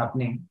which is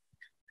happening.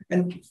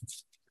 And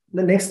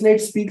the next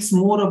slide speaks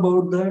more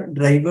about the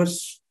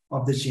drivers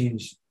of the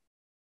change.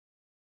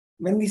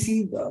 When we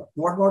see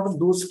what are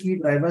those key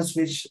drivers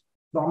which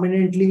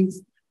prominently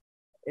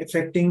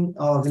affecting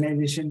our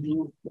organization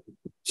to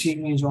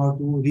change or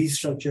to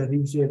restructure,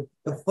 reshape.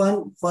 The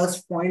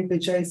first point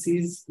which I see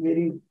is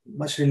very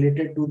much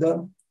related to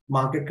the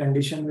market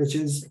condition, which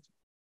is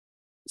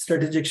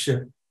strategic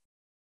shift.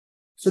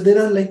 So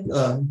there are like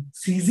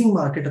seizing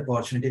market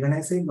opportunity. When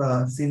I say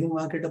seizing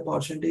market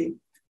opportunity,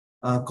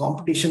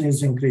 competition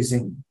is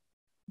increasing.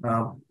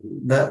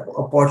 The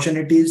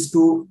opportunities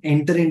to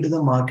enter into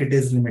the market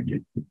is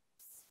limited.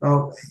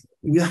 Now,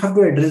 you have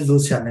to address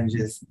those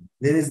challenges.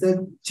 There is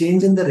the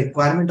change in the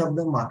requirement of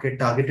the market,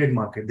 targeted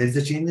market. There is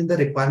a change in the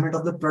requirement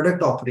of the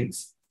product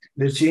offerings.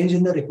 There's change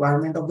in the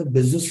requirement of the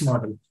business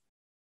model.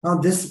 Now,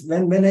 this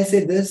when I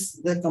say this,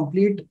 the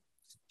complete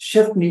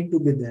shift need to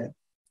be there.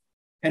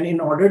 And in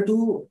order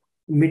to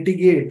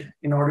mitigate,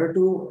 in order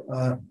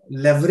to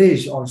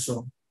leverage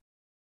also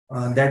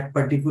that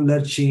particular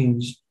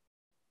change,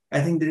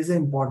 I think there is an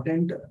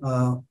important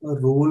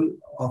role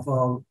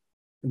of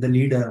the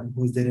leader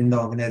who's there in the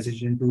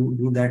organization to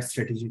do that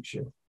strategic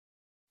shift.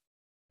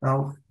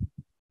 Now,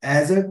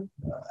 as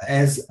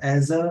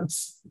a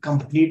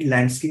complete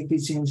landscape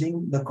is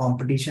changing, the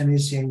competition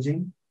is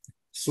changing,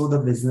 so the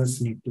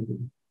business need to do.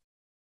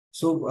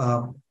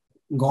 So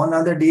gone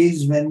are the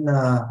days when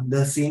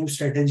the same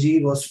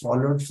strategy was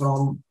followed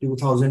from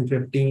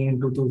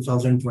 2015 to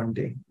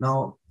 2020.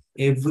 Now,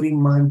 every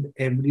month,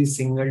 every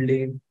single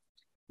day,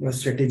 your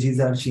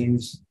strategies are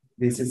changed.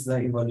 This is the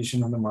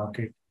evolution of the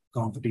market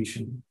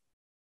competition.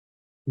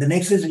 The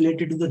next is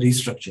related to the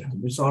restructure.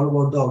 It's all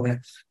about the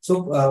organization.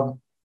 So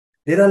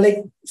there are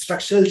like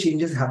structural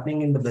changes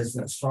happening in the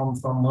business from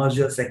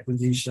mergers,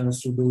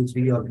 acquisitions to those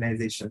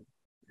reorganization.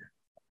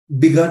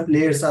 Bigger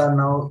players are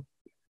now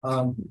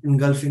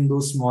engulfing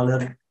those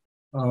smaller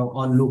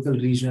or local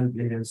regional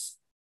players.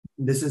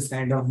 This is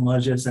kind of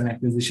mergers and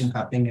acquisition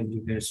happening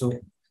everywhere. So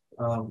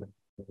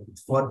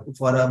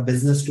for a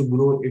business to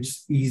grow,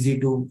 it's easy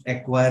to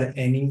acquire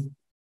any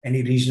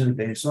regional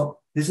player. So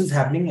this is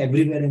happening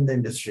everywhere in the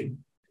industry,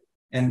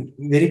 and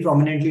very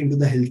prominently into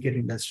the healthcare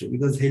industry,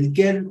 because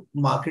healthcare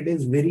market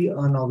is very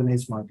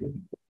unorganized market.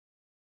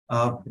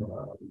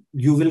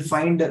 You will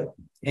find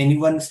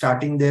anyone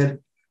starting their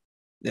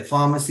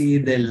pharmacy,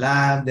 their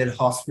lab, their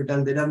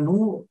hospital. There are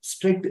no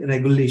strict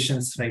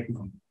regulations right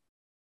now.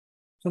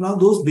 So now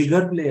those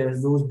bigger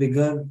players, those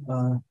bigger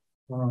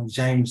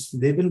giants,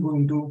 they will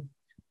going to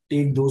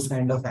take those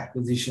kind of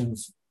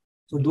acquisitions.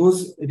 So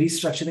those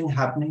restructuring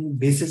happening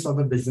basis of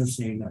a business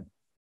need.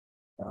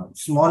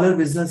 Smaller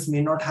business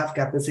may not have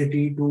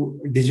capacity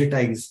to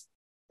digitize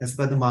as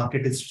per the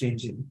market is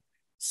changing.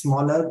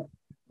 Smaller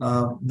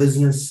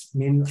business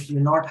may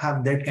not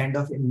have that kind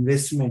of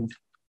investment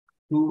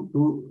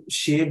to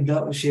shape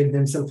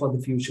themselves for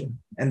the future.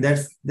 And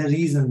that's the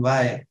reason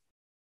why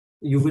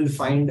you will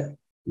find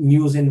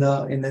news in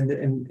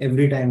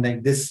every time,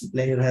 like this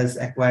player has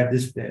acquired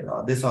this player,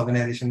 or this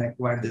organization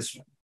acquired this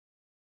one.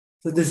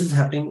 So this is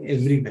happening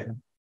everywhere.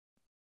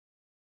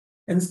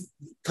 And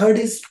third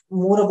is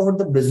more about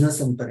the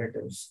business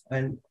imperatives,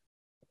 and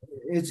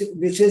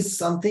which is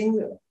something,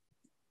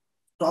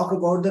 talk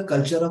about the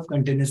culture of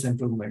continuous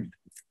improvement.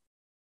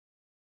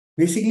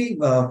 Basically,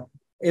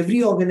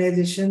 every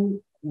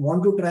organization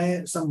want to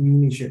try some new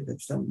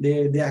initiatives.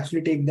 They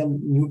actually take them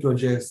new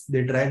projects.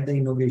 They drive the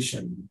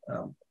innovation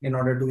in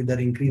order to either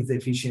increase the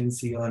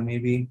efficiency or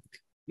maybe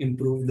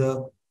improve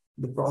the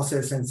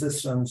process and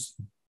systems.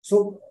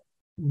 So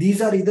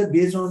these are either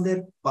based on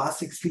their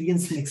past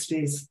experience,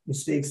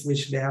 mistakes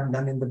which they have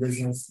done in the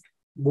business.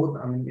 Both,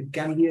 I mean, it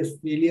can be a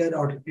failure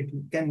or it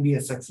can be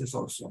a success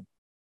also.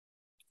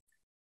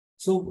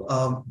 So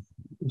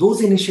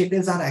those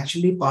initiatives are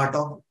actually part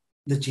of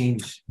the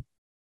change,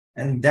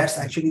 and that's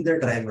actually the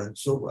driver.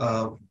 So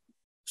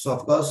of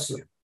course,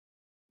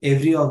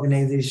 every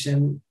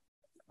organization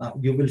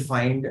you will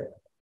find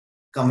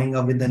coming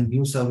up with the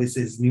new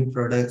services, new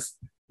products,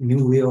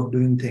 new way of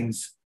doing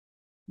things.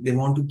 They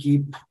want to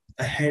keep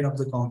ahead of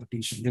the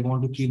competition. They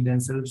want to keep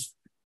themselves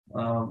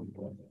um,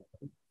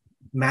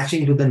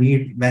 matching to the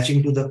need,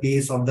 matching to the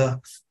pace of the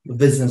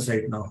business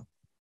right now.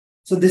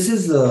 So this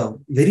is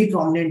very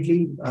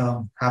prominently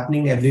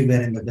happening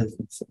everywhere in the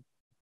business.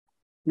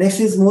 Next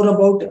is more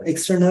about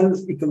external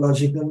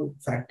ecological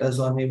factors,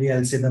 or maybe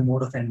I'll say the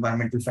more of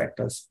environmental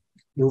factors,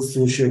 those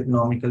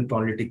socio-economical,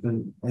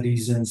 political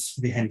reasons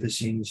behind the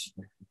change.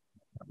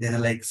 There are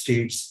like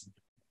states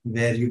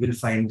where you will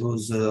find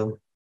those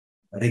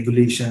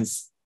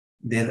regulations.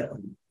 There,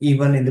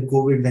 even in the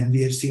COVID, when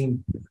we have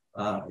seen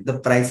the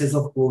prices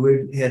of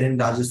COVID here in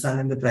Rajasthan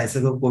and the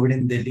prices of COVID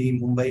in Delhi,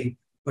 Mumbai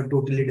were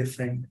totally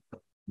different.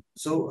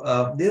 So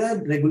there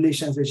are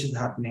regulations which is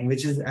happening,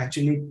 which is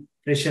actually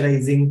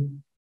pressurizing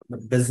the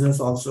business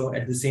also.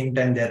 At the same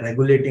time, they're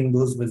regulating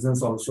those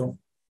business also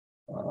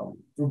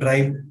to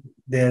drive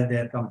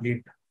their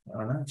complete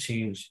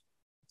change.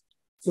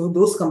 So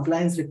those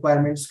compliance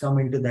requirements come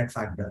into that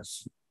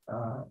factors.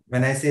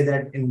 When I say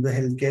that in the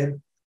healthcare,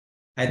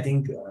 I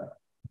think,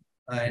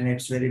 and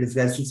it's very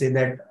disguised to say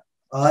that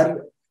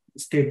our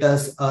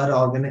status,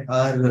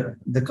 our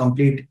the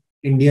complete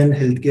Indian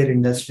healthcare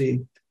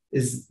industry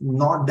is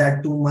not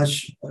that too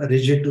much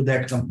rigid to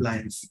that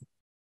compliance.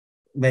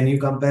 When you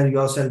compare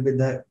yourself with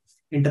the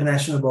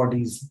international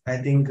bodies, I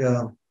think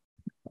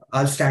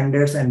our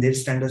standards and their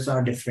standards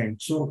are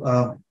different.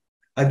 So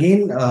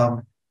again,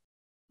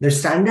 the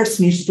standards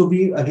needs to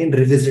be again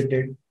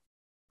revisited,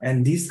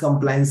 and these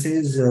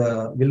compliances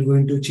will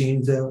going to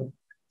change the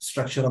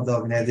structure of the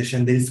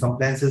organization. These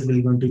compliances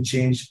will going to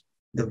change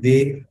the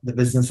way the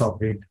business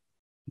operate.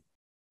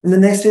 And the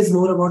next is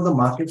more about the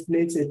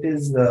marketplace. It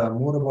is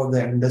more about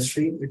the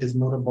industry. It is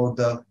more about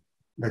the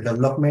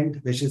development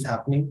which is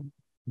happening,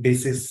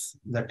 basis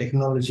the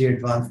technology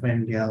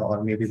advancement, yeah,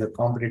 or maybe the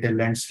competitive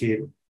landscape,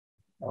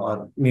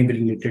 or maybe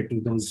related to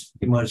those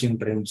emerging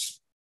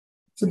trends.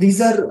 So these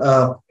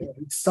are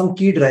some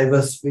key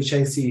drivers which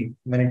I see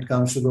when it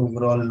comes to the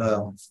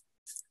overall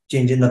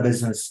change in the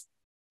business,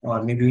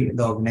 or maybe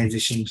the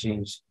organization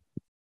change.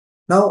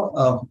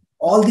 Now,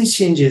 all these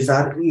changes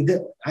are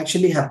either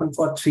actually happen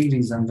for three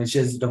reasons, which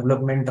is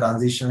development,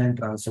 transition, and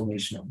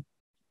transformation.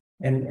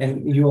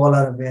 And you all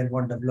are aware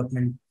what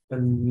development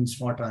means,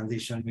 what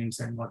transition means,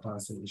 and what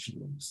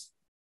transformation means.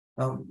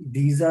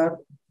 These are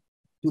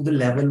to the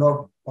level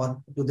of,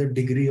 or to the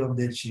degree of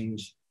their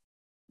change.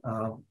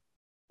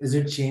 Is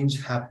it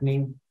change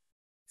happening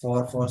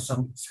for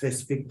some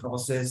specific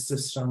process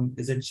system?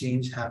 Is it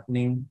change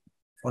happening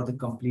for the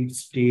complete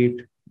state,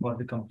 for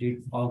the complete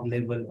org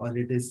level, or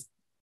it is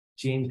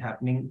change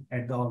happening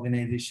at the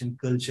organization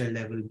culture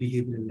level,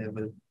 behavioral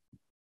level?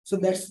 So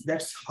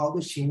that's how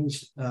the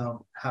change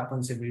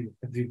happens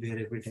everywhere,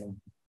 every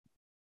time.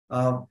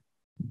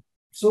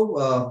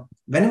 So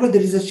whenever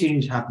there is a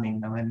change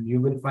happening, I mean, you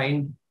will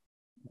find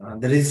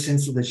the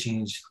resistance to the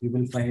change. You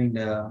will find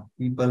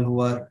people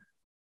who are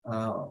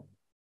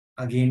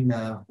again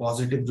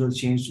positive to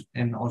change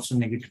and also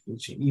negative to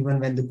change. Even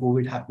when the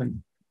COVID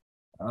happened,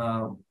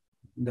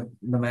 the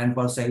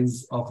manpower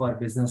size of our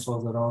business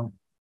was around,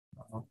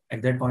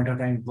 at that point of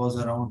time, it was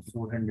around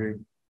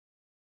 400.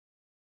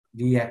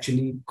 We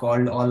actually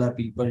called all our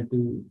people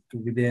to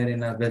be there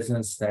in our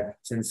business, that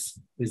since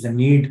there's a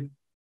need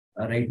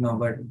right now,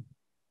 but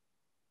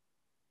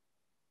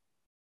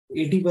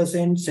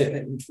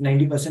 80%,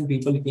 90%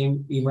 people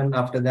came. Even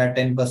after that,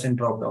 10%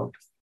 dropped out.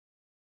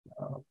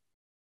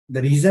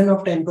 The reason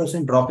of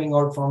 10% dropping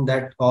out from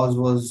that cause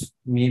was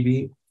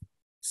maybe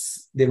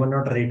they were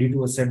not ready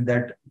to accept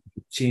that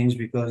change,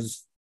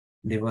 because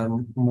they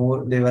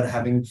were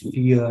having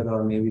fear,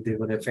 or maybe they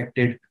were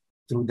affected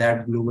through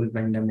that global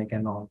pandemic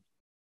and all.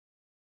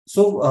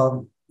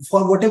 So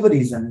for whatever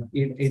reason,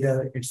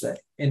 either it's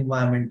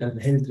environmental,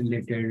 health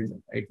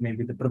related, it may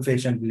be the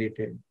profession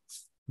related,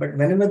 but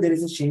whenever there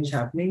is a change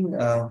happening,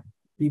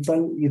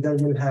 people either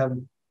will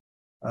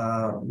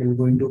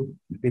going to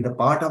be the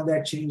part of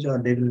that change, or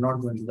they will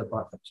not going to be the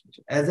part of change.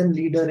 As a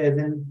leader, as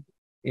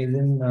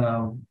in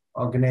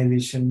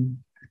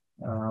organization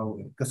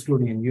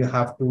custodian, you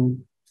have to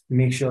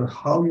make sure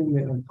how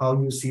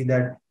you see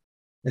that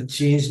the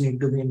change need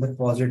to be in the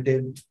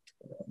positive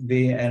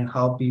way, and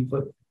how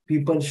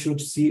people should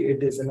see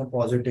it as in a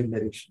positive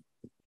direction.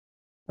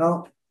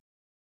 Now,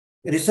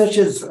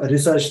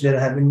 research. There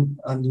have been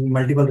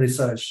multiple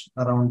research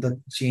around the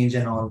change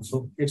and all.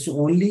 So it's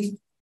only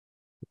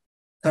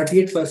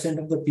 38%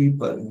 of the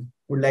people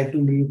would like to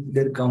leave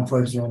their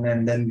comfort zone,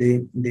 and then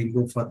they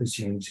go for the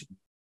change.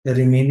 The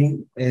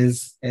remaining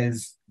is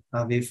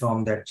away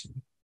from that change.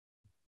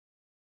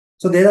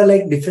 So there are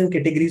like different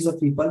categories of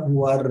people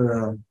who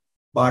are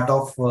part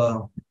of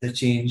the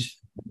change.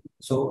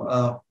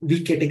 So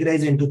we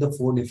categorize into the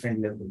four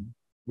different levels.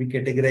 We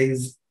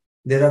categorize.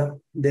 There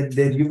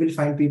you will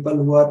find people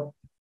who are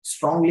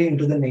strongly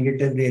into the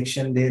negative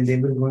reaction. They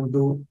will going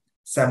to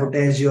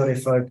sabotage your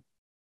effort.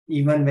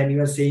 Even when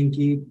you are saying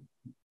कि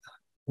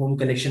home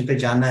collection पे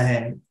जाना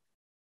है,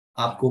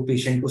 आपको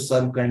patient को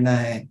सर्व करना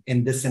है,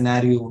 in this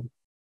scenario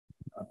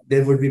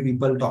there would be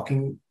people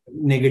talking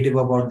negative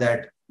about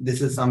that.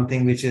 This is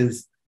something which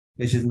is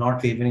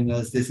not favoring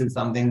us. This is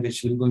something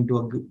which will going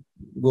to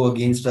go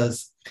against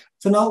us.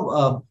 So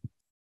now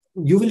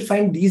you will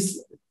find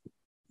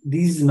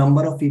these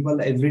number of people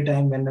every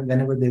time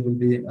whenever there will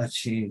be a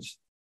change.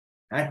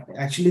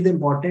 Actually, the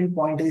important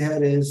point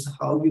here is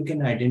how you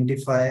can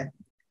identify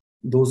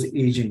those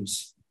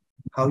agents,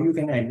 how you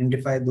can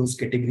identify those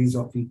categories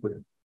of people.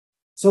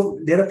 So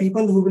there are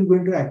people who will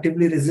going to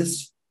actively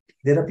resist.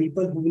 There are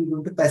people who will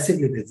going to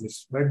passively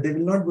resist, but they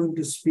will not going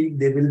to speak.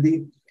 They will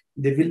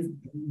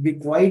be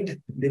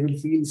quiet. They will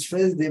feel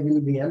stressed. They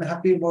will be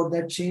unhappy about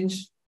that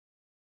change.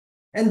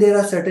 And there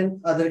are certain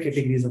other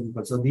categories of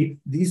people. So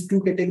these two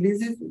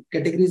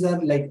categories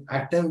are like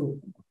active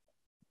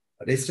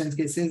resistance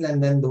cases,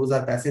 and then those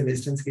are passive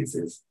resistance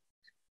cases.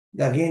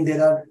 Again,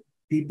 there are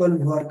people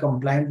who are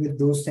compliant with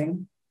those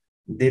things.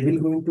 They will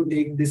going to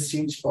take this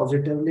change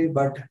positively,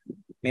 but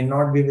may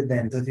not be with the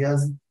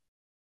enthusiasm.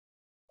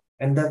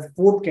 And the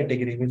fourth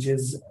category, which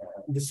is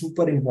the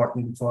super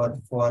important for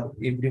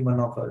every one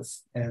of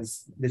us,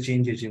 is the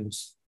change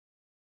agents.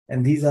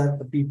 And these are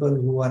the people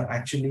who are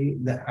actually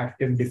the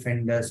active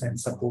defenders and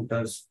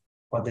supporters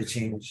for the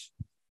change.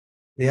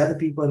 They are the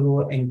people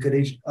who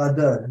encourage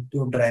others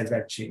to drive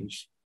that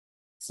change.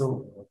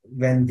 So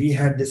when we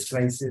had this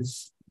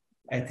crisis,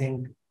 I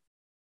think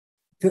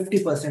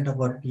 50% of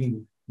our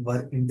team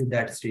were into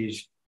that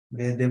stage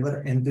where they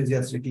were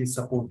enthusiastically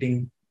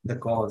supporting the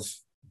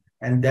cause.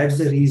 And that's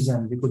the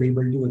reason we could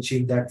able to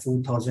achieve that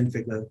 4,000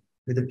 figure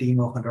with a team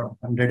of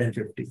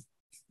 150.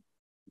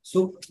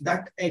 So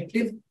that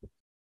active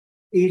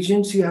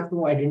agents you have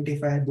to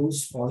identify,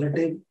 those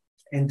positive,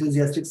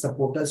 enthusiastic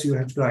supporters you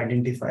have to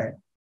identify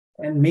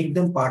and make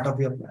them part of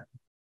your plan.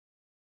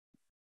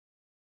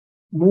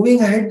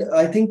 Moving ahead,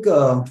 I think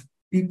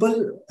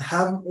people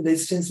have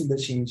resistance to the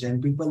change,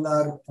 and people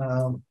are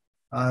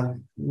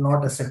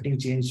not accepting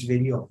change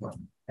very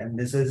often. And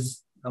this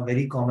is a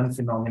very common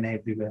phenomenon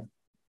everywhere.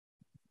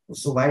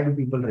 So why do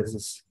people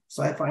resist?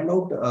 So I find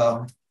out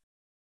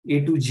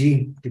A to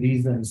G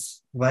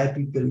reasons why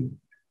people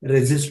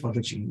resist for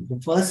the change.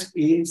 The first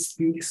A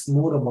speaks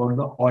more about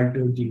the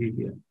altered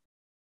behavior.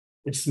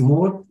 It is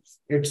more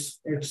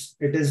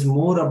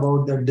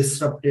about the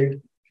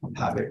disrupted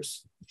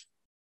habits.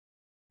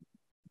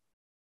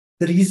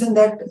 The reason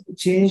that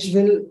change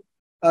will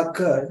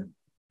occur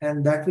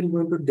and that will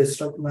going to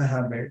disrupt my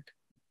habit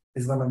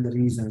is one of the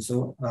reasons.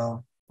 So,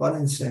 for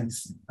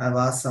instance, I've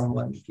asked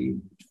someone,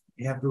 you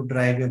have to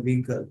drive your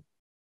vehicle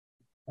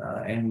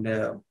and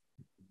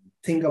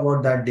think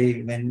about that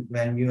day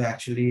when you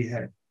actually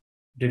had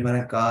driven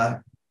a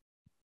car,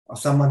 or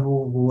someone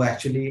who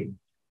actually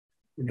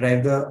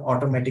drive the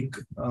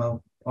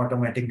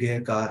automatic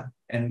gear car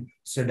and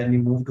suddenly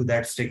move to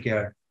that stick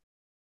yard.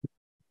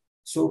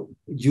 So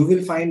you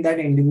will find that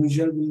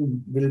individual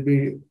will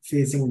be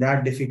facing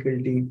that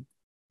difficulty.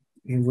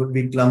 He would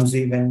be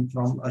clumsy when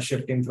from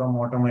shifting from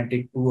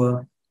automatic to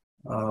a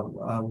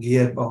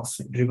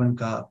gearbox driven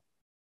car.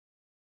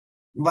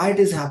 Why it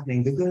is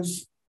happening?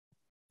 Because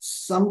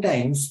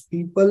sometimes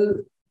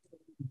people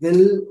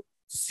will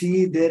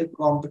see their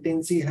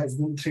competency has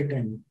been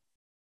threatened.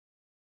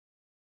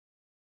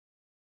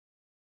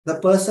 The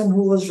person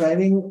who was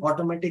driving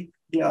automatic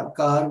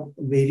car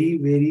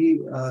very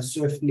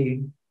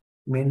swiftly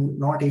may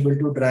not able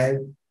to drive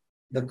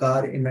the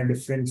car in a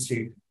different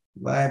state.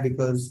 Why?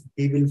 Because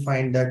he will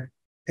find that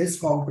his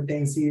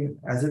competency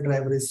as a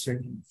driver is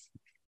threatened.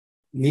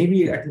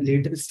 Maybe at a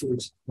later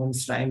stage,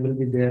 once time will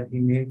be there, he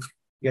may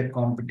get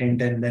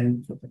competent and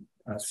then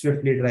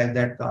swiftly drive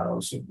that car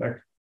also. But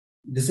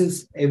this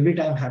is every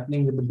time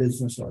happening with the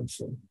business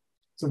also.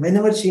 So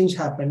whenever change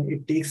happens,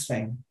 it takes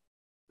time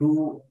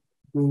to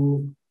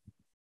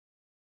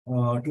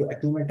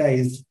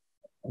acclimatize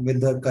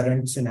with the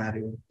current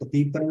scenario. The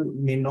people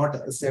may not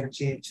accept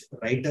change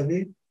right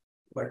away,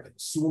 but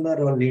sooner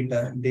or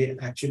later, they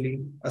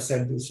actually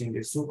accept those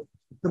changes. So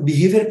the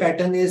behavior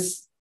pattern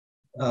is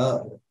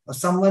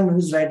someone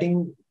who's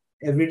writing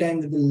every time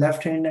with the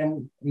left hand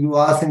and you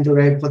ask him to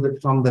write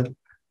from the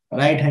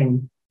right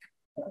hand,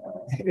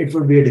 it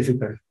would be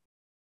difficult.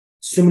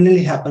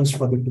 Similarly happens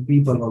for the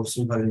people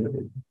also.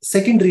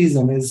 Second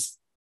reason is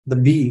the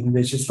B,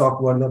 which is talk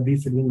about the B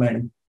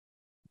fulfillment,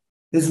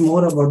 is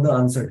more about the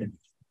uncertainty.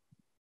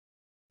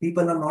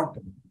 People are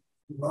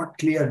not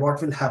clear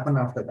what will happen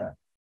after that,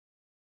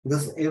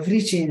 because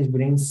every change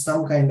brings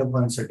some kind of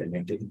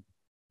uncertainty.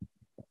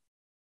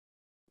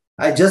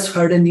 I just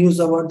heard a news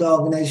about the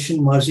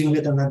organization merging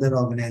with another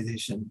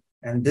organization,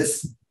 and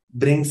this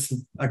brings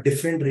a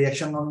different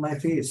reaction on my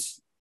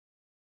face.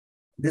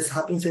 This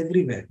happens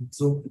everywhere.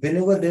 So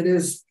whenever there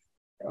is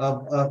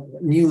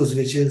news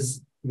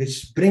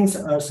which brings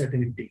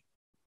uncertainty,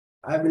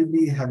 I will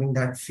be having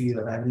that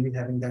fear. I will be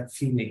having that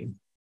feeling,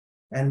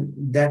 and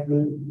that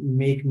will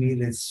make me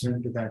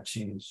resistant to that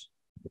change.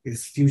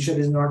 Because future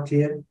is not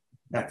clear,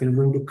 that will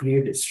going to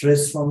create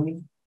stress for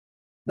me.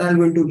 Then I'm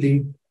going to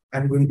leave.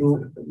 I'm going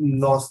to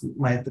lose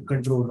my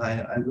control.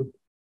 I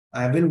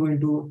will going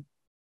to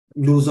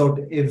lose out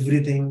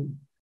everything.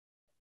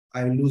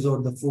 I will lose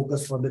out the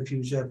focus for the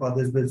future for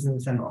this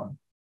business and all.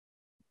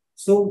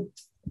 So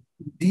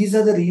these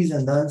are the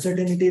reasons. The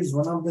uncertainty is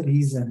one of the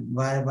reasons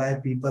why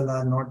people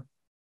are not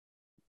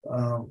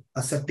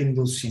accepting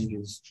those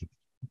changes.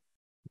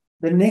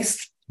 The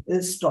next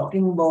is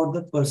talking about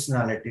the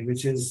personality,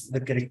 which is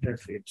the character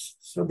traits.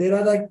 So there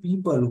are like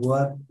people who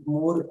are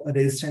more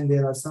resistant.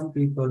 There are some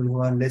people who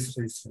are less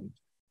resistant.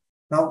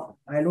 Now,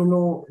 I don't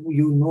know,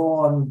 you know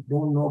or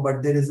don't know,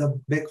 but there is a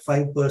big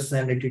 5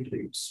 personality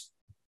traits.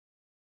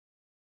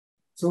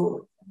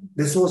 So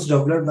this was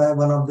developed by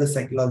one of the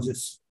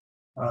psychologists.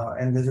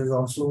 And this is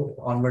also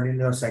onward in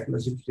your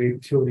psychological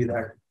trait theory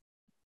that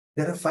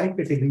there are 5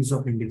 categories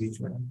of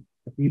individual.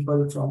 The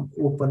people from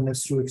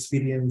openness to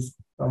experience,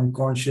 from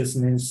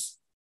consciousness,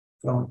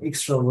 from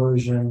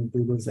extroversion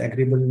to those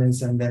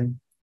agreeableness, and then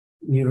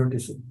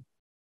neuroticism.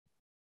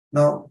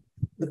 Now,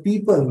 the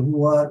people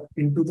who are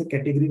into the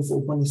category of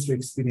openness to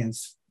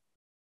experience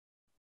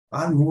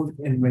are more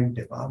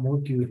inventive, are more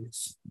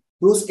curious.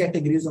 Those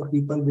categories of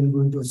people will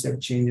going to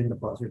accept change in the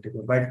positive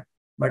way.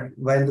 But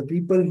while the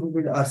people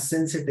who are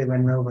sensitive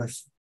and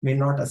nervous may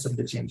not accept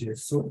the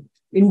changes. So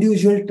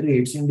individual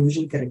traits,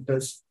 individual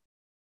characters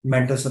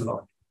matters a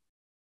lot.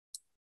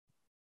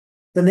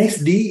 The next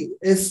D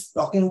is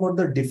talking about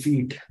the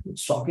defeat.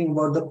 It's talking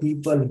about the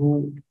people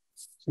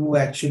who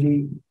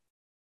actually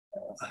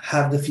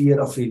have the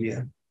fear of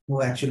failure,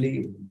 who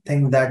actually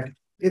think that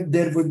if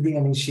there would be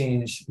any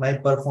change, my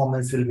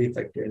performance will be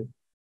affected.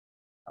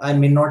 I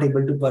may not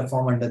able to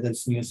perform under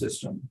this new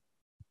system.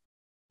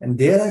 And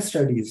there are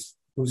studies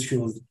who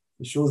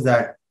shows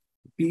that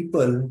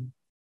people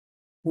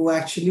who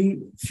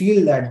actually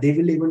feel that they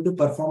will able to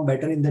perform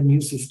better in the new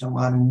system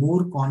are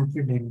more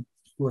confident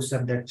to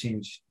accept that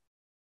change.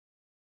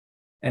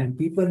 And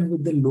people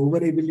with the lower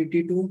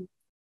ability to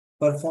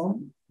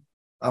perform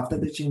after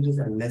the changes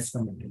are less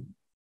committed.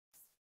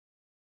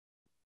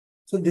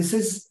 So this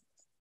is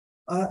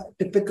a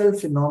typical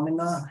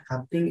phenomena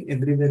happening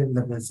everywhere in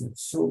the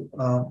business. So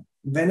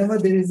whenever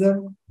there is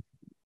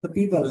the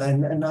people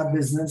in our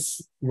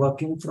business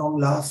working from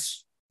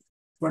last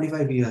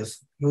 25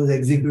 years, those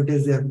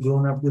executives, they have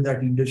grown up to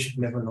that leadership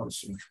level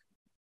also.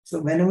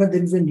 So whenever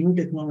there is a new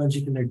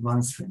technological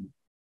advancement,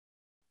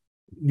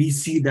 we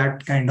see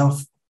that kind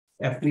of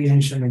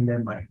apprehension in their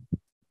mind.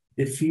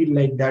 They feel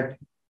like that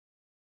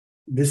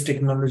this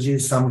technology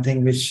is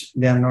something which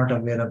they are not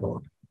aware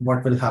about.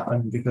 What will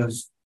happen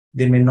because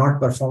they may not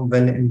perform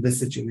well in this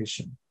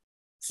situation.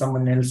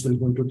 Someone else will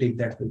going to take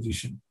that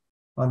position.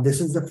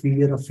 This is the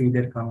fear of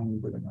failure coming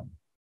into the mind.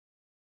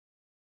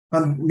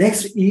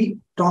 Next, E,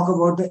 talk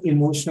about the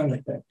emotional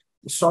effect.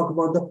 Let's talk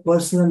about the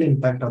personal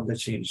impact of the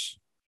change.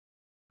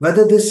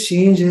 Whether this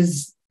change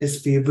is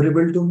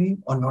favorable to me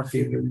or not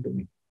favorable to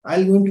me.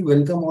 I'm going to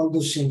welcome all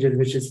those changes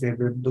which is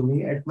favorable to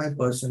me at my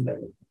personal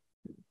level.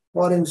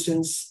 For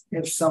instance,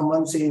 if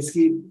someone says,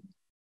 you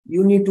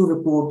need to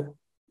report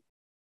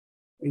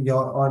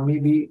or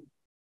maybe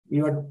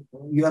you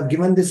are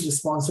given this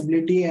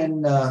responsibility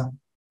and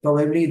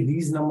probably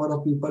these number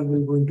of people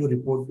will going to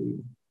report to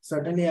you.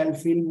 Certainly, I'll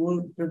feel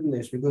more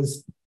privileged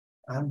because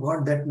I've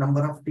got that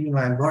number of team.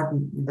 I've got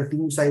the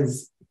team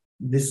size,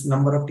 this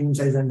number of team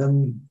size under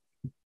me.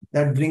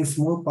 That brings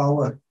more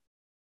power.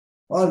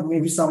 Or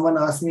maybe someone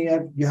asks me,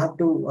 you have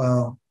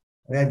to,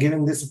 we are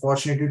giving this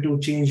opportunity to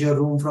change your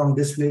room from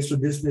this place to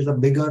this place, a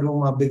bigger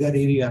room, a bigger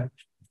area.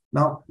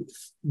 Now,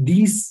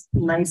 these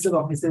nicer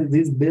offices,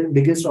 these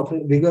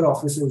bigger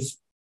offices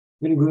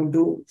will going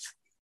to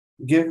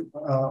give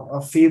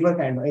a favor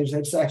kind of,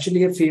 it's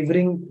actually a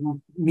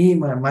favoring me,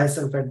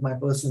 myself at my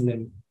personal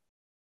level.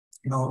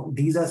 Now,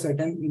 these are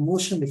certain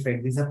emotional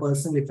effects, these are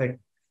personal effects,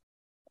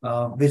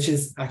 which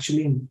is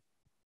actually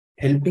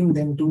helping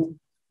them to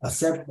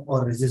accept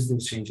or resist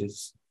those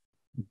changes.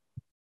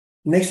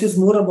 Next is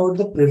more about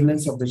the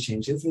prevalence of the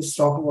changes. Let's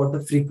talk about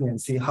the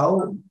frequency,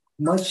 how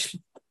much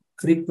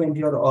frequent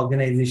your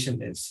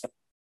organization is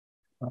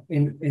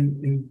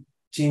in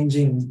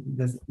changing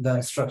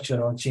the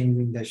structure or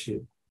changing the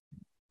shape.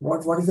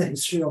 What is the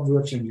history of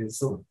your changes?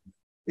 So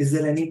is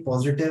there any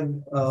positive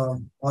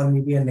or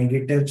maybe a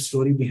negative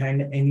story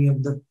behind any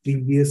of the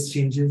previous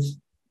changes?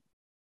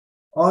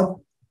 Or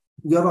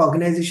your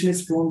organization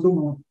is prone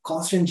to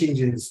constant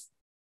changes.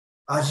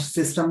 आज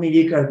system में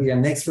ये कर दिया,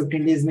 next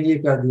 15 days में ये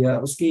कर दिया,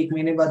 उसके एक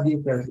महीने बाद ये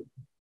कर दिया.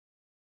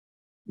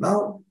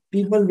 Now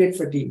people get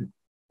fatigued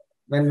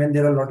when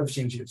there are a lot of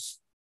changes,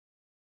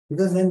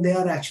 because then they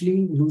are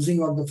actually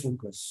losing all the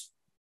focus.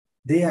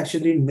 They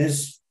actually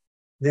miss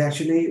their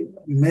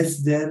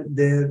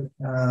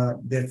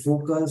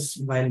focus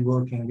while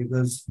working,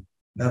 because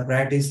the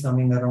practice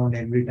coming around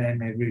every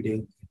time, every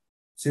day.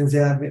 Since they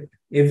are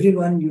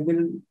everyone, you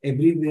will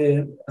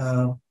everywhere,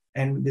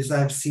 and this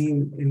I've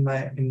seen in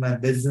my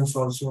business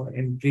also,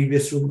 in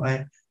previous to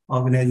my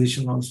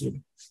organization also.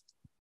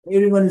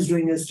 Everyone is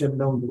doing a step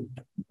down route.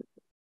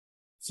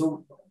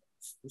 So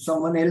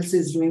someone else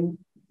is doing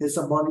his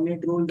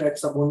subordinate role, that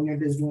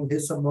subordinate is doing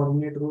his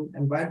subordinate role.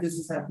 And why this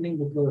is happening?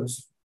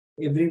 Because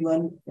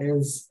everyone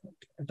is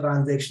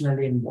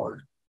transactionally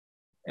involved.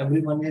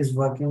 Everyone is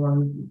working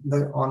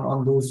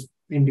on those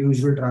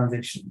individual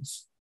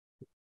transactions.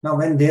 Now,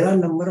 when there are a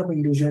number of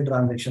individual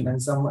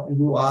transactions and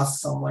you ask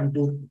someone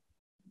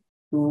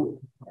to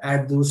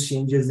add those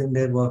changes in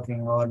their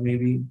working, or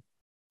maybe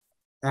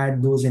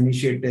add those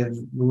initiatives,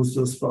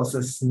 those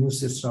process, new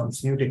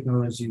systems, new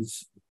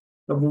technologies,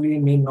 probably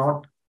may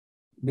not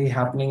be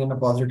happening in a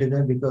positive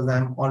way, because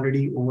I'm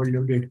already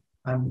overloaded.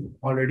 I'm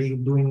already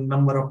doing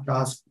number of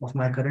tasks of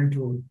my current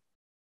role.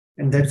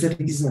 And that's the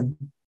reason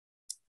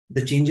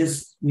the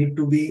changes need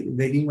to be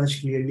very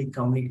much clearly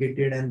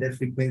communicated, and their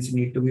frequency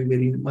need to be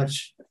very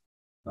much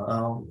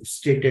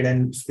stated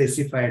and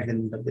specified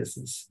in the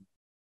business.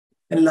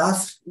 And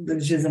last,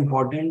 which is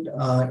important,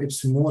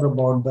 it's more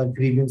about the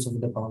grievance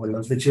of the power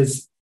loss, which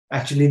is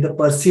actually the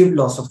perceived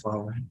loss of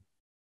power.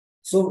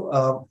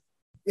 So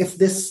if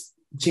this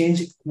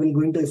change will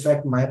going to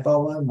affect my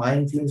power, my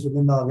influence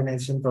within the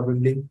organization,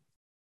 probably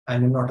I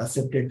will not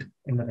accept it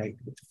in the right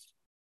way.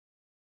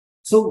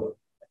 So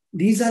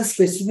these are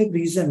specific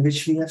reasons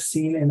which we have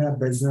seen in our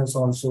business,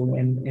 also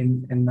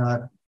in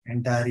our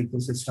entire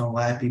ecosystem,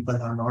 why people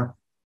are not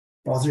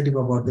positive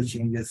about the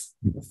changes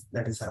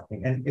that is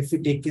happening. And if we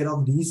take care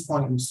of these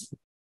points,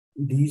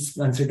 these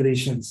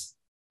considerations,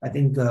 I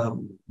think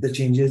the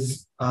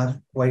changes are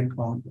quite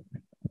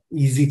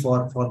easy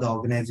for the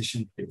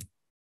organization to do.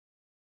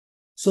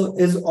 So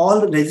is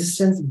all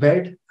resistance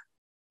bad?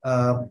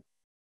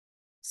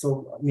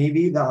 So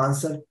maybe the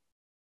answer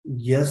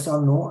yes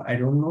or no, I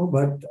don't know.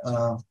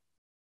 But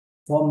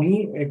for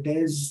me, it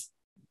is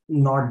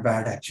not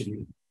bad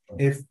actually.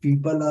 If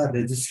people are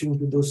resisting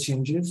to those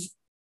changes,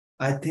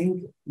 I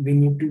think we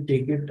need to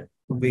take it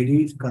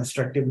very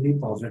constructively,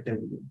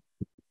 positively,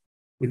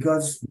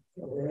 because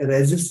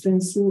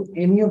resistance to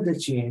any of the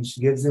change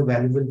gives a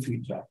valuable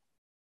feedback.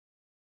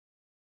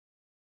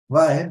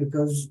 Why?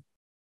 Because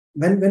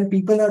when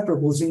people are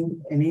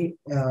proposing any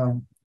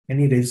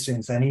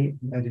resistance, any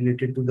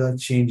related to the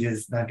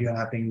changes that are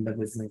happening in the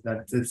business,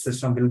 that the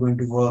system will going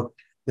to work,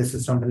 the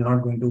system will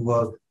not going to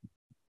work,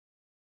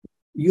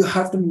 you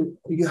have to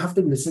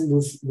listen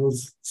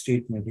those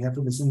statements. You have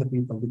to listen to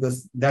people,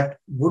 because that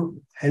would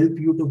help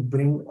you to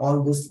bring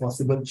all those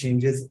possible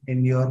changes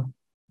in your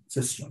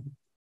system,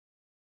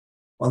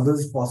 all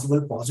those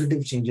possible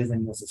positive changes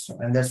in your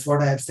system. And that's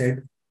what I have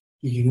said.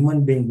 A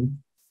human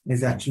being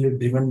is actually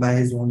driven by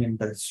his own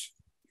interest.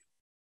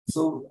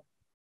 So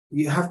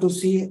you have to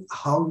see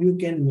how you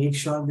can make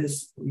sure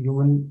this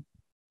human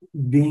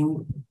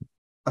being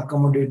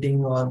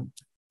accommodating or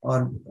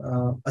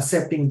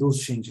accepting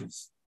those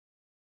changes.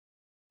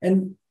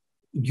 And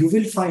you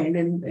will find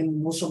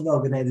in most of the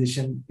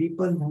organization,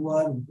 people who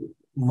are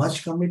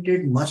much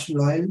committed, much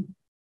loyal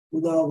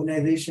to the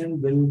organization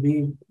will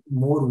be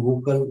more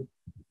vocal,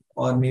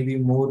 or maybe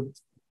more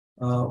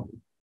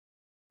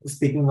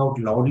speaking out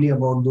loudly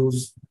about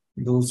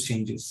those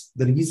changes.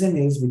 The reason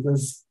is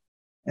because,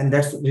 and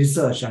that's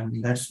research,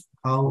 and that's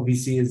how we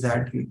see is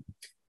that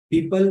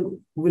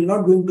people who will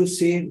not going to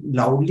say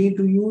loudly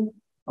to you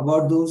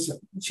about those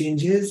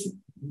changes,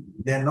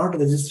 they're not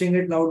resisting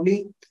it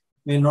loudly,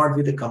 may not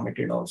be the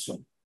committed also.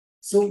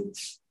 So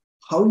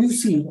how you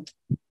see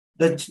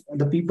that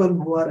the people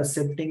who are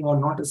accepting or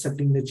not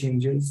accepting the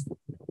changes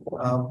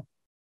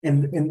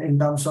in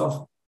terms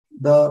of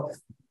the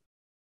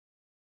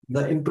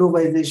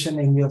improvisation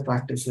in your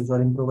practices, or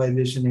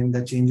improvisation in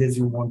the changes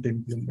you want to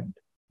implement.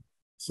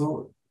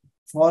 So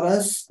for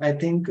us, I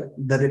think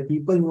that the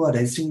people who are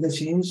resisting the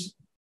change,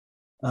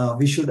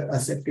 we should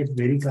accept it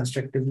very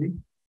constructively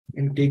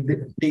and take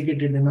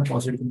it in a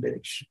positive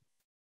direction.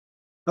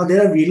 Now,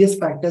 there are various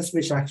factors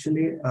which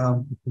actually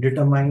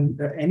determine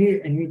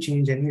any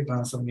change, any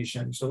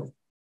transformation. So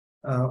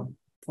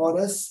for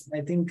us,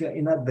 I think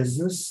in our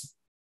business,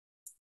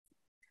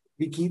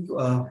 we keep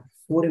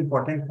 4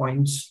 important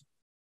points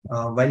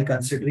while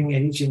considering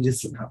any changes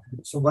to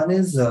happen. So one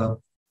is the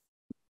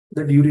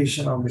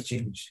duration of the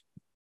change.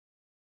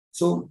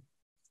 So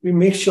we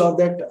make sure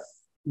that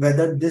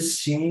whether this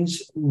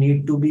change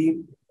need to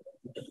be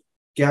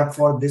kept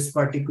for this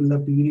particular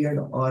period,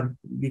 or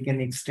we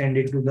can extend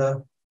it to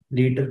the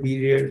later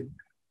period,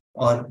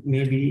 or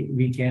maybe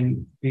we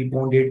can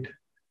prepone it.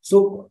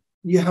 So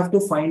you have to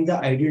find the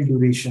ideal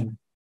duration.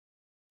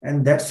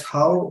 And that's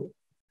how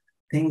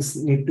things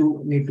need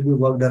to be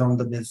worked around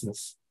the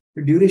business.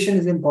 The duration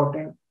is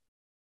important.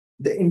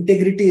 The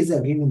integrity is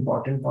again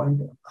important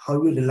point. How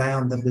you rely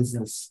on the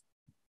business,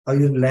 how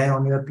you rely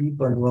on your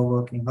people who are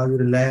working, how you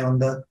rely on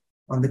the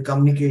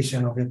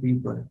communication of your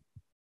people.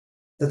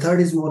 The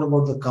third is more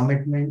about the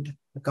commitment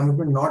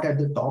not at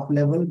the top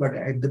level, but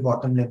at the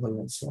bottom level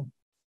also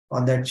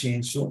on that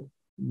change. So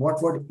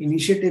what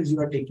initiatives you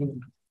are taking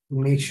to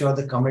make sure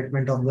the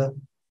commitment of the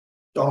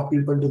top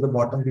people to the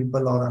bottom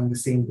people are on the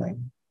same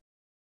line.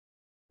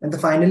 And the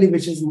finally,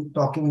 which is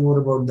talking more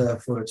about the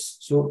efforts.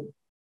 So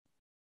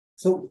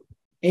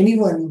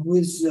anyone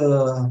who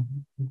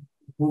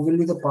will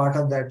be the part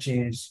of that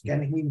change,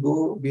 can he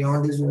go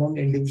beyond his own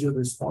individual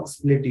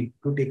responsibility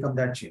to take up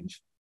that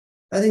change?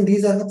 I think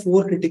these are the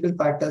four critical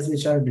factors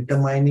which are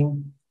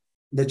determining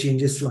the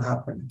changes to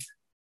happen.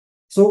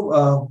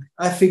 So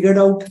I figured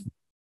out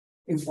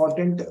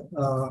important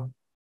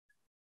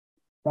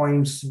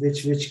points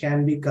which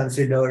can be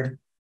considered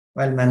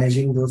while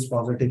managing those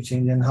positive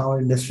change and how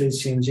industry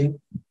is changing.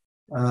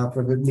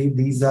 Probably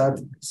these are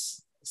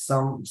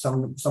some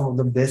of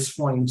the best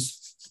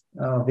points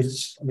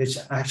which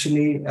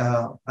actually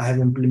I have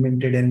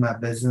implemented in my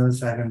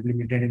business. I have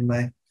implemented in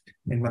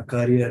my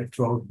career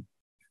throughout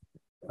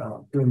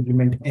to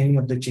implement any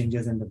of the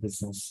changes in the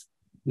business.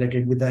 Let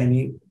it be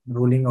any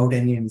rolling out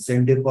any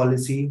incentive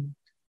policy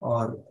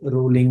or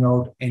rolling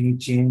out any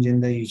change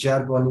in the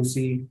HR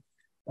policy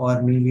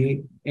or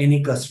maybe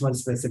any customer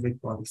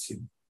specific policy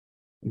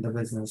in the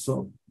business.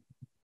 So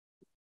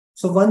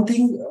one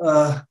thing,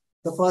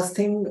 the first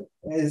thing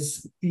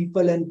is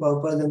people and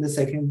purpose, and the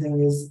second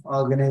thing is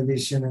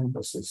organization and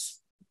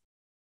process.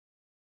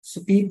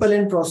 So people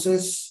and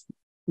process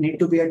need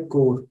to be at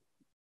core.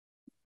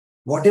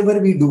 Whatever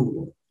we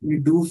do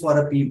for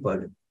a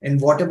people, and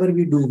whatever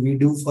we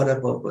do for a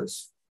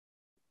purpose.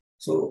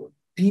 So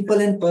people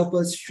and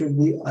purpose should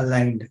be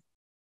aligned,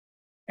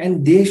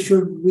 and they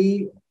should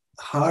be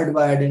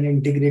hardwired and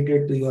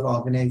integrated to your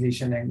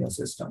organization and your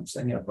systems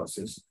and your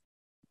process.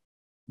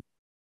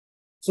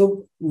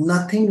 So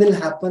nothing will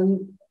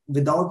happen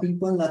without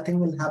people, nothing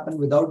will happen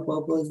without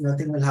purpose,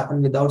 nothing will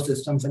happen without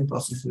systems and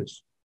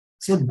processes.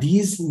 So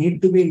these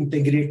need to be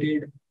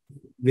integrated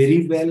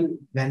very well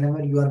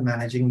whenever you are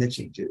managing the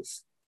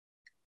changes.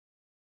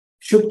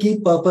 Should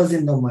keep purpose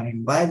in the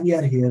mind, why we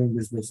are here in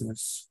this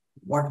business,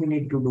 what we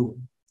need to do.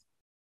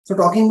 So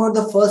talking about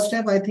the first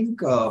step, I think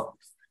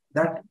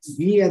that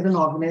we as an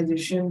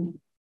organization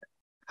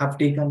have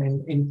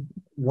taken in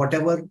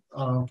whatever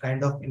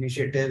kind of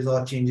initiatives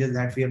or changes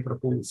that we have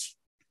proposed.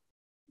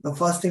 The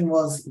first thing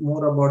was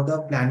more about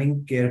the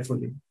planning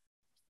carefully.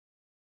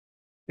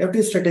 We have to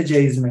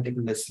strategize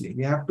meticulously.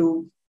 We have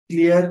to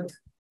clear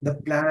the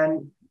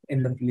plan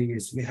in the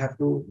place. We have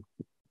to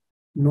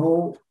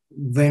know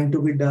when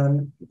to be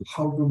done,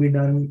 how to be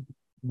done,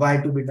 why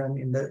to be done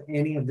in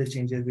any of the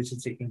changes which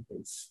is taking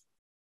place.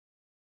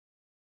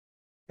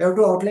 You have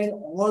to outline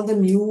all the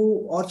new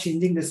or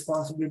changing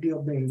responsibility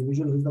of the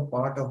individual who is the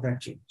part of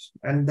that change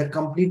and the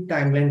complete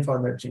timeline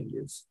for that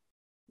changes.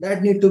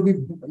 That need to be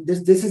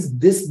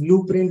this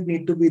blueprint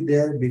need to be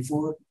there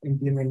before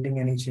implementing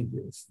any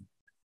changes,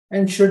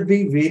 and should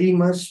be very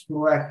much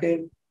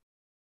proactive.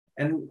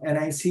 And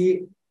I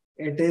see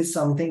it is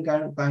something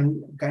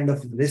kind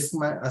of risk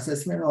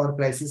assessment or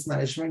crisis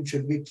management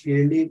should be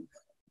clearly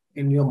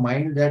in your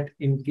mind, that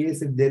in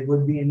case if there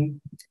would be any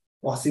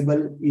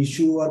possible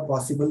issue or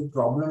possible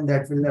problem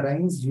that will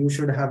arise, you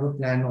should have a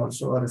plan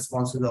also, or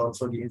responses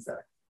also against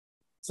that.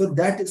 So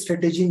that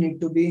strategy need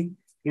to be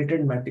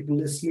created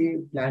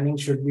meticulously. Planning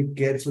should be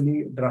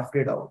carefully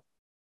drafted out.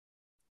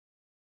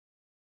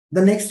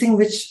 The next thing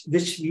which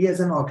we as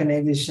an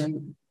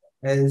organization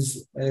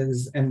is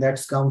and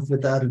that comes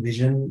with our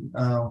vision,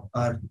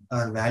 our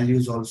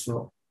values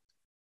also,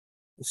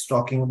 is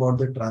talking about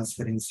the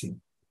transparency.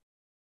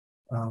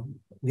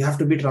 We have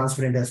to be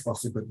transparent as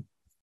possible.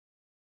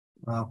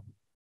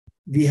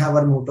 We have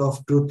our motto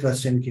of truth,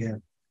 trust, and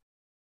care.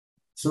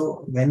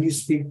 So when you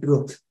speak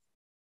truth,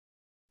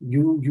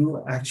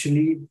 you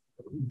actually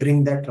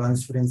bring that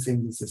transparency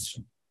in the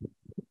system.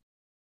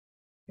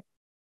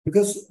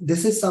 Because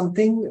this is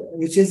something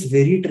which is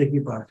very tricky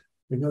part.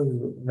 Because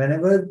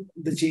whenever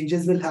the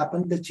changes will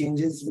happen, the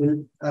changes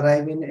will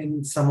arrive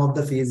in some of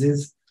the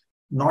phases.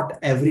 Not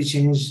every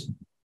change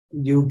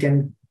you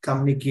can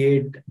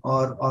communicate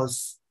or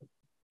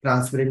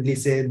transparently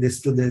say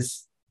this to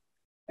this.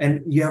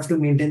 And you have to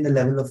maintain the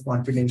level of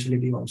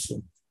confidentiality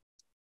also.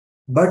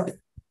 But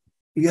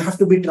you have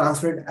to be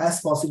transparent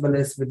as possible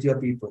as with your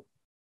people.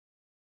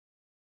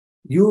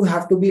 You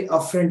have to be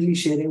upfrontly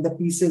sharing the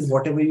pieces,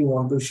 whatever you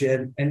want to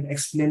share, and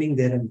explaining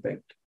their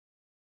impact.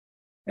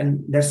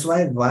 And that's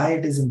why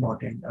it is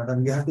important.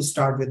 You have to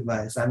start with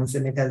why. Simon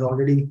Sinek has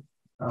already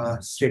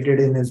stated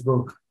in his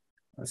book,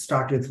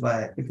 start with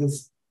why.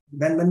 Because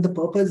when the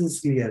purpose is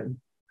clear,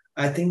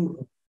 I think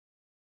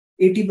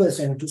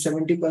 80% to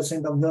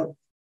 70%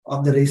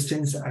 of the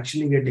resistance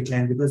actually get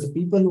declined, because the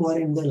people who are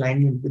in the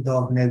alignment with the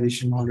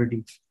organization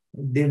already,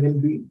 they will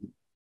be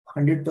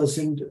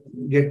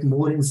 100% get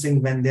more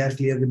instinct when they are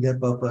clear with their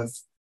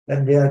purpose,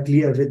 when they are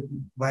clear with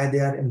why they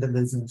are in the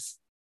business.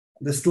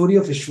 The story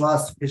of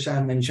Vishwas, which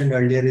I mentioned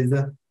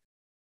earlier,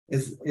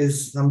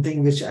 is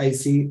something which I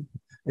see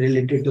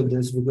related to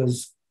this,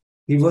 because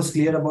he was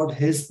clear about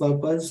his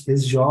purpose,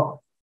 his job,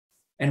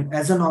 and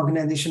as an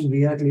organization,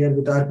 we are clear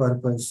with our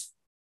purpose,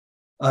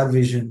 our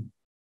vision.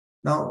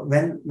 Now,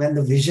 when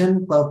the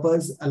vision,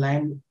 purpose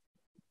align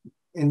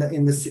at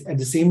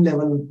the same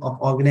level of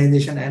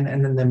organization and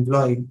an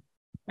employee,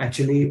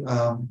 actually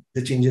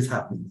the changes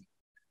happen.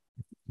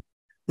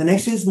 The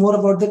next is more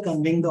about the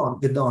conveying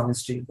with the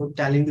honesty, so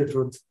telling the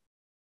truth.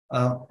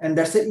 And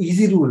that's an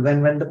easy rule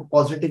when the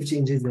positive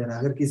change is there.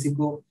 अगर किसी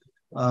को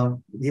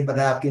ये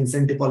पता है आपकी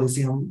incentive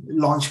policy हम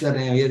launch कर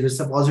रहे हैं, ये just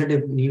a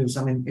positive news.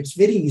 I mean, it's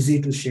very easy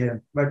to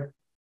share, but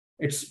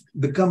it's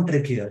become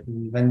trickier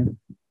when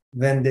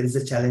there is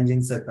a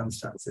challenging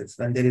circumstances,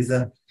 when there is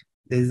a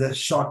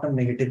short-term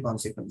negative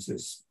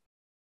consequences.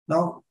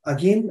 Now,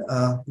 again,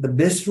 the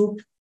best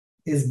route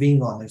is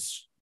being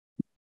honest.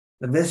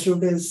 The best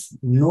route is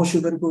no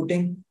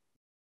sugarcoating,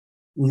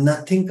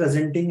 nothing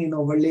presenting in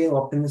overly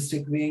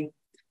optimistic way,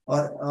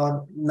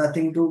 or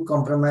nothing to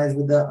compromise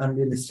with the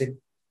unrealistic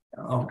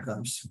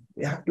outcomes.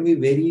 We have to be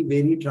very,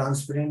 very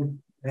transparent.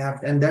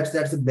 And that's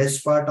the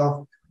best part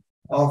of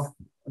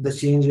the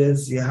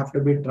changes. You have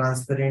to be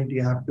transparent.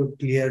 You have to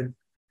clear.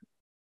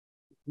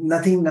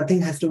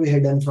 Nothing has to be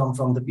hidden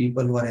from the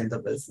people who are in the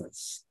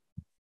business.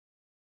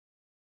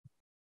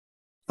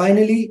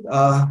 Finally,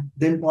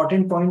 the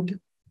important point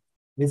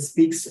which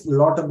speaks a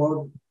lot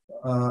about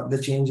the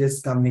change is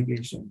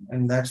communication,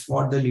 and that's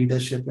what the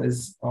leadership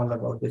is all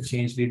about. The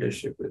change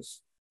leadership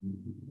is.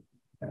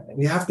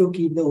 We have to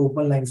keep the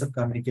open lines of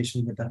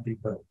communication with our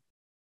people.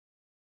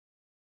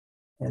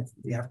 And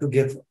we have to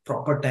give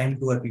proper time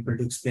to our people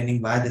to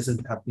explaining why this is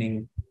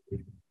happening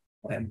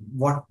and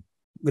what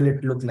will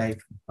it look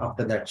like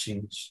after that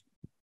change.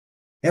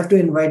 You have to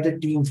invite the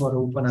team for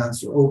open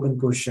answers, open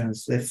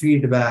questions, their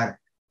feedback.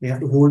 We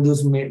have to hold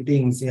those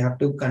meetings. You have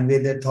to convey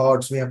their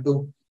thoughts. We have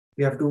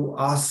to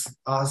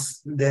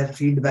ask their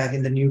feedback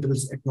in the neutral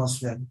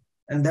atmosphere.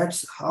 And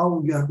that's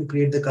how you have to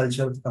create the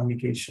culture of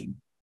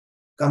communication.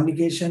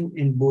 Communication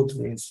in both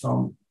ways,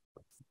 from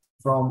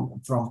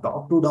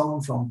top to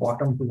down, from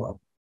bottom to up.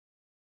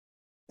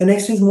 The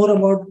next is more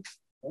about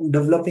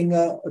developing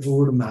a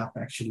roadmap,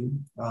 actually.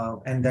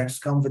 And that's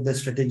come with the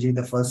strategy,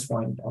 the first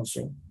point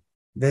also,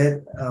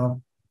 where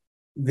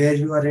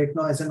you are right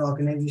now as an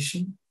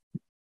organization,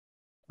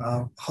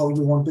 how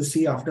you want to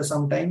see after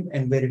some time,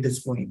 and where it is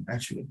going,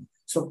 actually.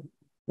 So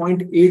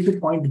point A to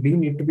point B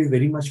need to be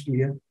very much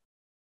clear.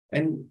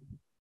 And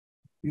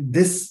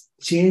this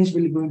change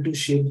will going to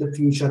shape the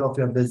future of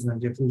your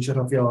business, the future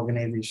of your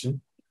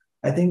organization.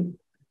 I think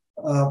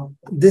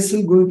this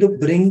will going to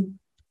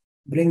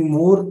bring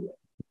more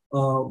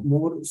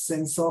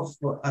sense of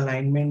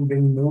alignment,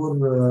 bring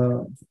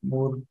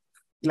more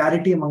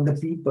clarity among the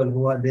people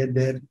who are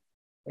there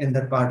in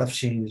that part of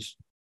change.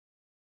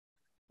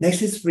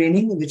 Next is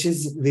training, which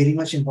is very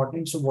much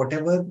important. So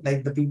whatever,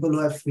 like the people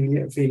who have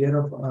fear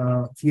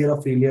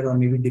of failure or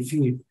maybe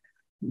defeat,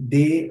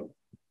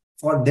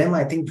 for them,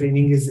 I think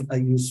training is a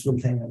useful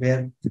thing,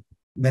 where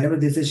whenever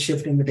there's a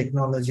shift in the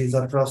technologies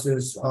or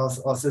process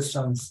or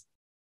systems,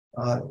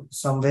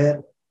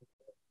 somewhere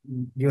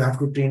you have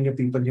to train your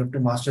people, you have to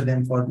master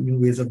them for new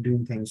ways of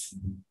doing things.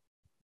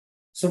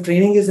 So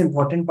training is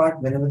important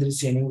part whenever there is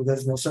training,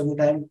 because most of the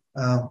time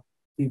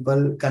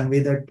people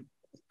communicate,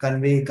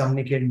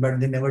 but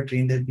they never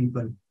train their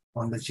people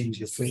on the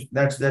changes. So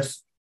that's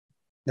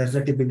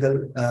the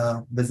typical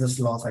business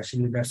loss.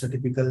 Actually, that's a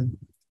typical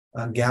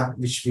gap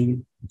which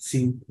we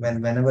see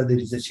whenever there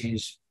is a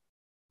change,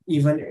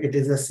 even it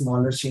is a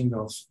smaller change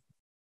also.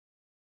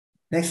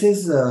 Next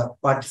is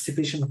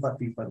participation of our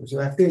people. So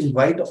you have to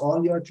invite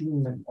all your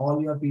team and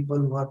all your people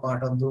who are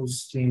part of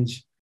those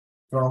change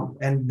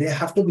and they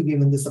have to be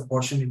given this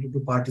opportunity to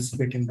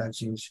participate in that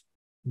change.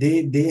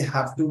 They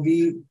have to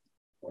be,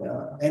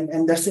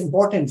 and that's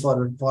important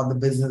for the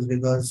business,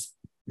 because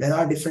there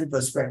are different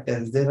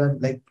perspectives. There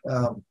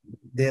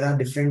are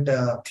different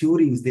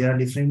theories. There are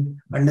different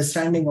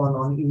understanding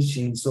on each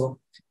change. So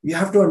you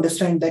have to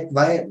understand that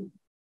why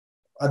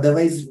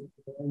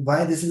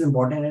this is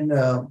important. And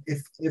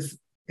if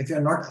you're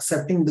not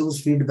accepting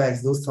those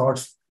feedbacks, those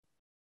thoughts,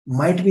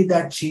 might be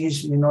that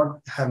change may not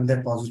have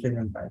that positive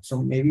impact.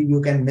 So maybe you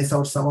can miss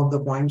out some of the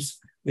points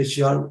which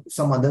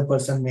some other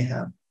person may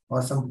have,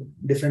 or some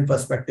different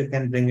perspective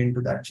can bring into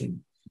that change.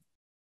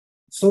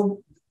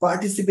 So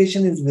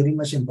participation is very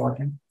much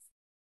important.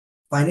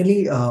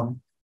 Finally, the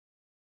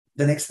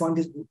next point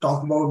is to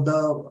talk about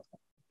the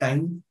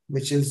time,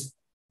 which is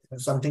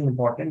something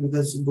important,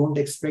 because don't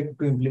expect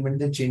to implement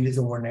the changes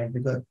overnight,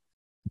 because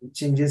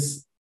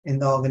changes in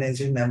the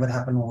organization never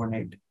happen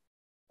overnight.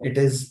 It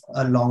is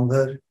a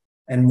longer,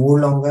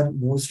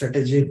 more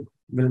strategic,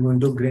 will going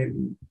to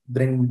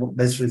bring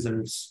best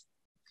results.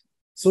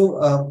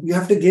 So you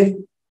have to give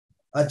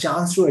a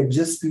chance to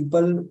adjust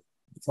people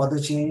for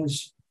the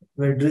change,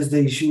 to address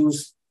the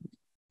issues,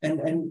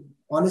 and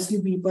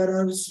honestly, people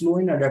are slow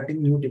in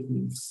adapting new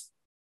techniques.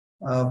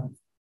 Uh,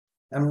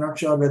 I'm not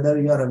sure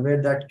whether you are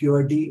aware that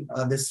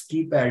QWERTY, this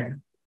keypad,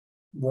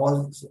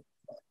 was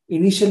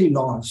initially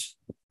launched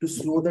to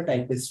slow the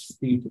typist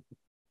speed.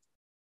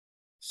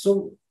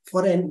 So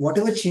for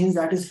whatever change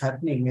that is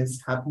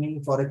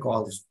happening for a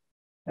cause.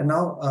 And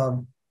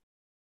now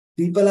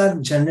people are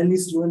generally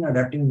slow in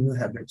adapting new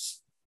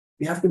habits.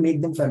 We have to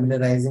make them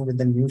familiarizing with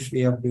the new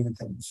way of doing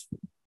things,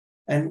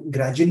 and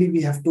gradually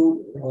we have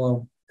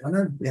to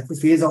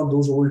phase out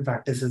those old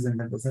practices in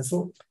the business.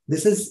 So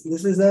this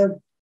is a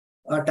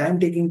time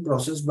taking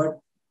process, but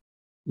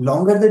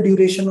longer the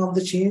duration of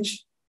the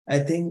change, I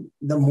think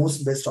the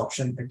most best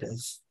option it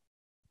is.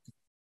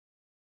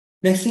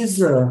 Next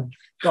is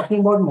talking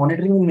about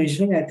monitoring and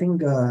measuring. I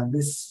think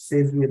this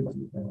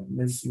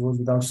goes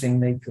without saying.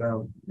 Like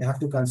you have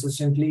to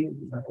consistently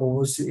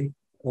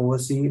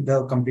oversee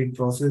the complete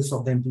process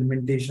of the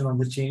implementation of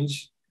the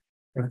change.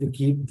 You have to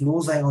keep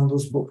close eye on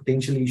those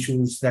potential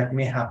issues that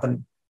may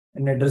happen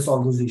and address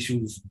all those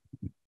issues.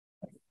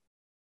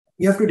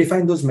 You have to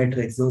define those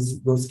metrics,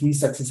 those key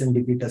success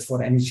indicators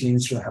for any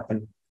change to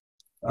happen,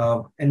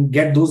 and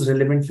get those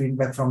relevant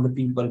feedback from the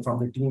people,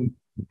 from the team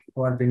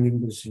who are bringing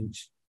this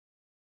change.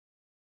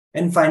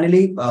 And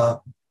finally,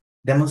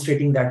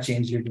 demonstrating that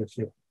change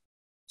leadership.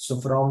 So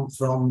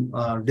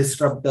from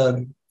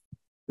disruptor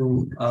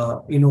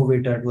to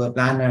innovator to a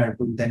planner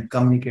to then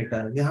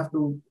communicator, you have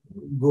to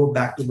go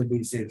back to the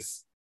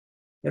basics.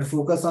 You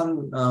focus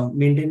on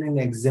maintaining and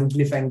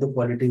exemplifying the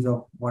qualities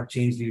of what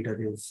change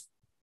leader is.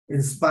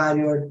 Inspire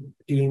your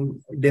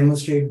team,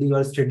 demonstrate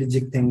your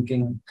strategic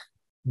thinking,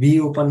 be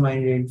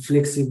open-minded,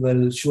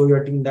 flexible, show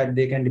your team that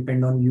they can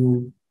depend on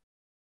you.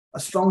 A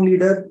strong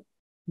leader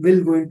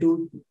will going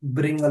to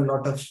bring a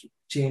lot of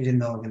change in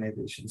the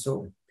organization.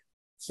 So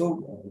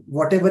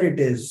whatever it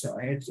is,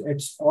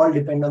 it's all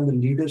depend on the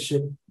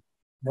leadership,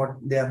 what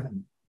they are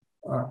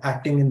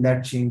acting in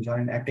that change or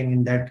acting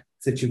in that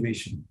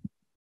situation.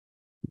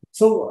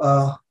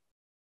 So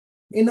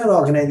in our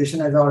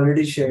organization, as I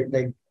already shared,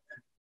 like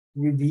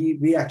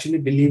we actually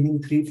believe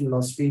in three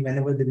philosophy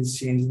whenever there is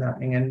change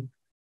happening. And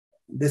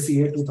this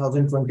year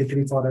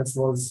 2023 for us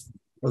was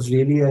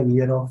really a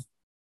year of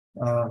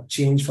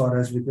change for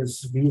us,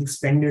 because we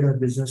expanded our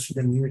business to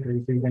the new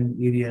territories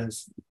and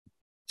areas.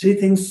 Three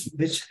things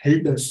which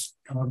helped us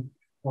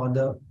for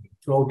the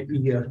throughout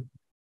year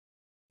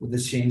with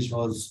this change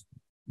was: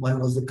 one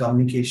was the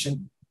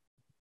communication,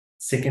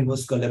 second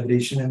was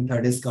collaboration, and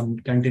third is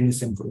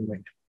continuous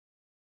improvement.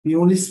 We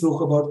only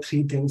spoke about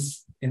three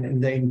things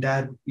in the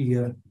entire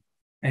year,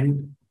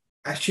 and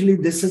actually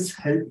this has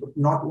helped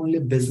not only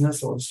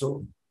business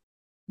also,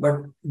 but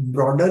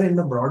in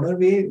the broader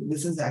way,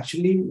 this has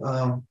actually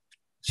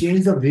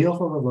changed the way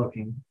of our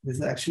working. This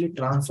has actually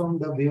transformed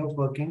the way of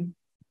working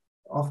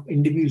of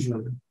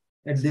individual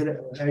at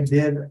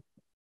their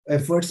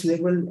efforts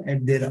level,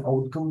 at their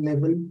outcome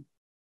level,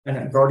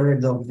 and broader at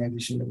the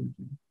organization level.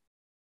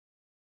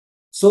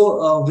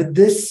 So with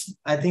this,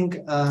 I think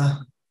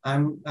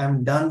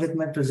I'm done with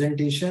my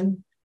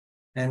presentation,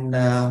 and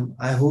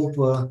I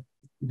hope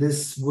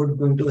this would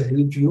going to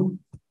help you.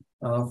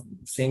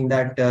 Saying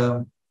that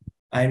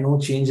I know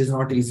change is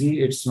not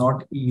easy. It's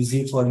not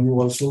easy for you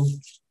also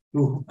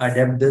to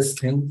adapt this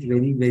thing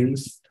very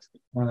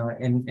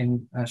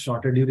in a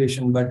shorter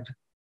duration. But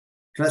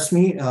trust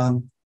me,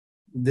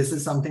 this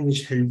is something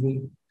which helped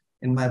me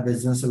in my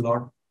business a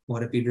lot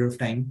over a period of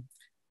time.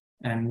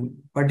 And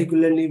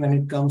particularly when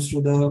it comes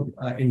to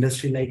the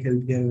industry like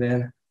healthcare,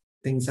 where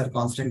things are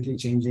constantly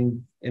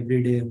changing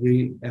every day,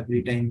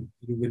 every time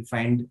you will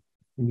find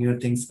new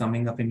things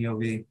coming up in your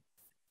way.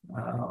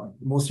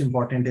 Most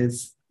important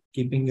is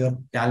keeping your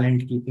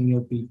talent, keeping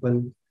your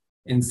people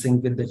in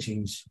sync with the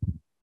change.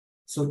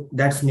 So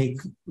that's make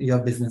your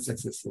business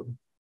successful.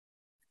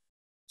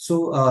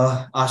 So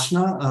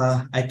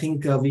Ashna, I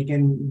think we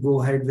can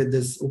go ahead with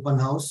this open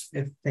house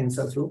if things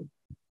are through.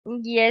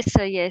 Yes,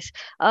 sir, yes.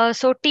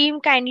 So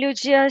team, can you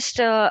just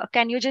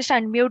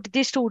unmute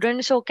the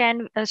students so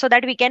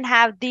that we can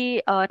have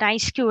the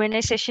nice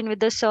Q&A session with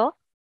the sir?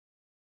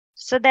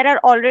 So there are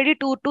already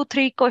 2 to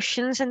 3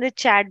 questions in the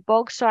chat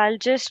box. So I'll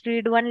just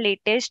read one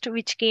latest,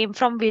 which came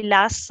from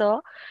Vilas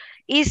sir.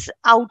 Is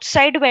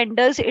outside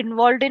vendors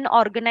involved in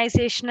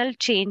organizational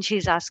change?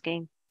 He's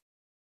asking.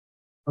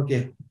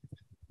 Okay.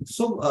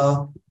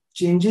 So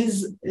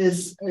changes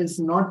is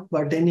not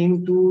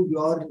pertaining to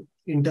your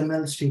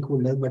internal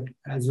stakeholder, but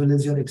as well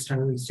as your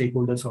external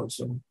stakeholders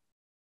also.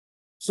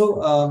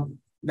 So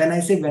when I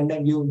say vendor,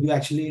 you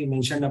actually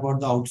mentioned about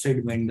the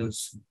outside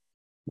vendors.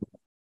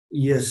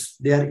 Yes,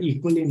 they are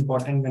equally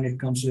important when it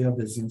comes to your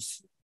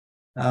business,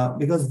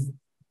 because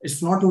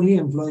it's not only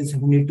employees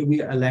who need to be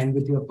aligned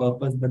with your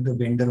purpose, but the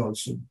vendor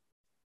also.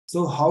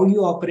 So how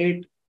you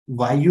operate,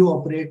 why you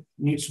operate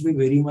needs to be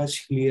very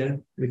much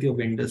clear with your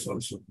vendors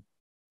also.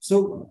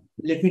 So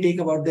let me take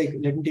it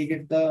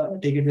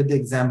with the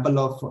example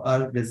of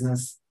our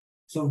business.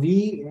 So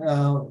we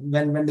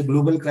when the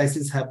global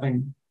crisis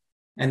happened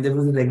and there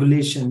was a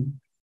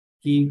regulation,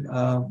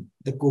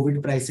 the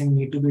COVID pricing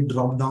need to be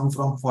dropped down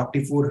from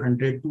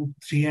 4,400 to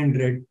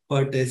 300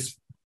 per test.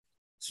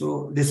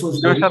 So this was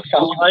very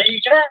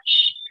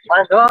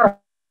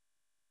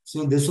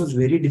so this was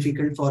very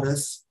difficult for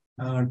us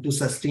to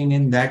sustain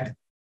in that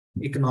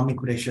economic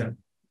pressure.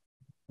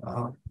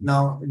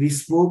 Now we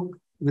spoke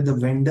with the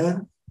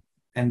vendor,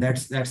 and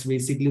that's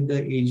basically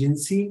the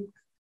agency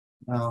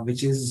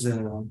which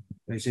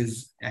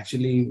is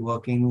actually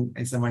working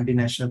as a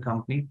multinational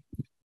company.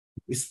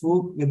 We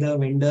spoke with the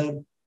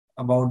vendor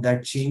about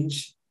that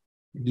change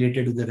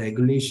related to the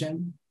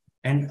regulation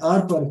and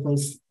our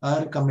purpose,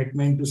 our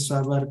commitment to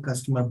serve our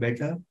customer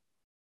better.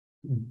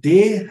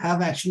 They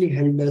have actually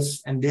helped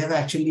us, and they have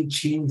actually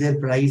changed their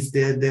price,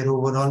 their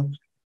overall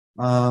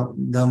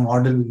the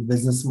model,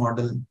 business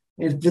model,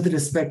 with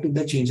respect to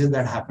the changes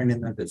that happened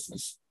in the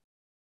business.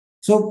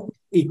 So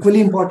equally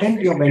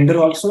important, your vendor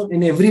also,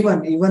 in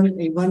everyone,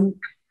 even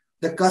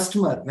the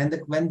customer, when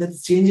the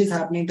change is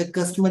happening, the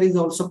customer is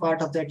also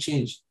part of that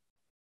change.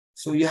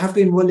 So you have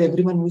to involve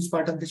everyone who is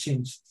part of the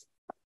change.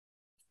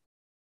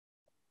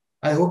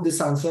 I hope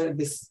this answer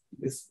this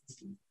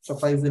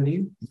suffices the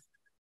need.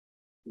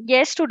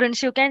 Yes,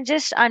 students, you can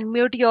just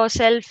unmute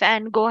yourself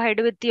and go ahead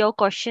with your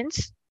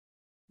questions.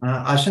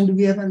 Ashan, do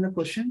we have another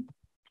question?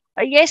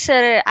 Yes,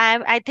 sir.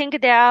 I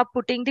think they are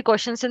putting the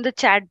questions in the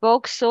chat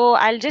box. So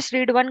I'll just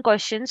read one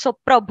question. So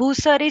Prabhu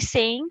sir is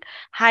saying,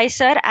 "Hi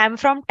sir, I'm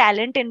from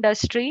talent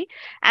industry.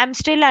 I'm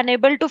still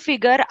unable to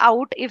figure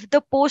out if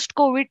the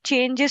post-COVID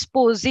change is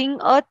posing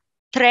a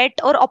threat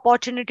or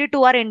opportunity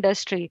to our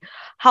industry.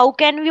 How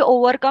can we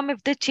overcome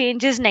if the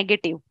change is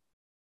negative?"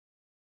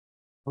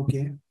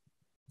 Okay.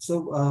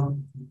 So,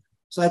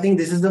 so I think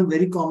this is a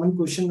very common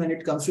question when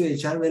it comes to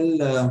HR.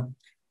 Well,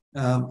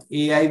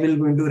 AI will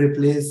going to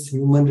replace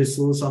human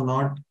resource or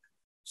not?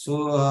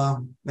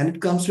 So, when it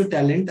comes to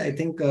talent, I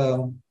think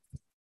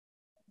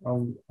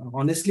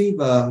honestly,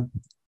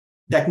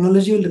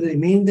 technology will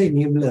remain the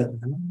enabler.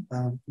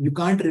 You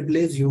can't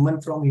replace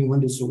human from human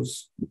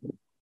resource.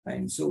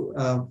 Right?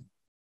 So,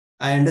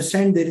 I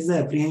understand there is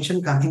an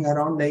apprehension coming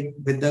around, like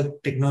with the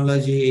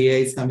technology, AI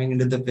is coming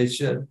into the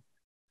picture,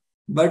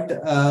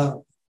 but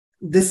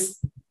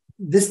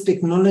this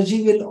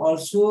technology will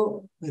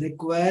also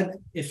require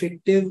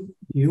effective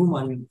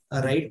human,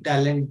 right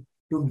talent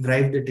to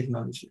drive the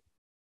technology.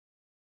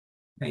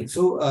 Right.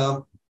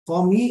 So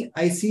for me,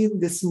 I see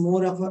this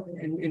more of a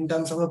in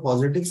terms of a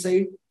positive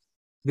side,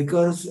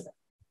 because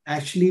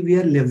actually we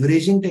are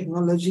leveraging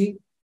technology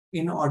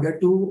in order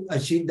to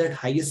achieve that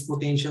highest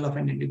potential of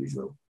an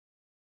individual.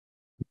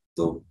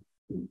 So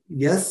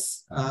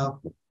yes,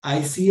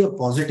 I see a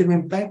positive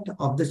impact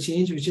of the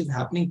change which is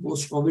happening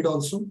post-COVID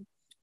also.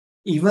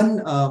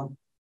 Even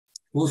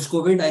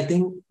post-COVID, I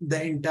think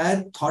the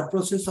entire thought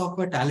process of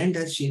a talent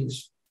has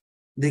changed.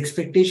 The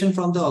expectation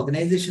from the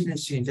organization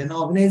has changed, and the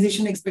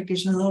organization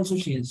expectation has also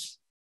changed.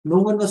 No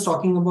one was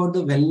talking about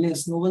the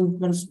wellness. No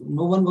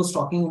one was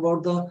talking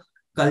about the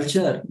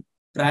culture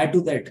prior to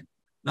that.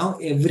 Now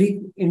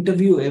every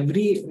interview,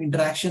 every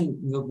interaction,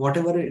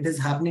 whatever it is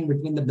happening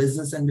between the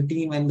business and the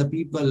team and the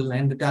people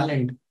and the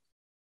talent,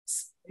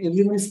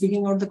 everyone is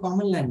speaking out the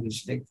common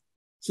language. Like,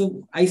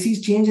 so I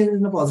see changes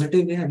in a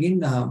positive way.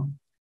 Again,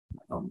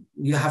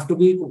 you have to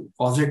be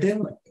positive,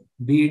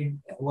 be it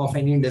of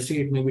any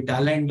industry. It may be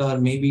talent or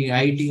maybe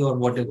IT or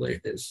whatever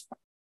it is.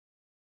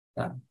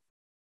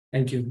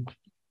 Thank you.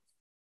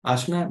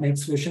 Ashna,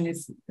 next question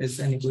is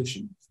any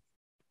question?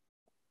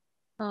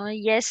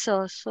 Yes,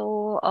 sir.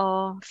 So,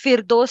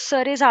 Firdos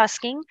sir is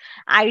asking,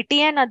 IT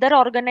and other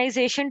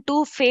organization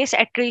to face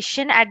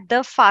attrition at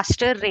the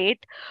faster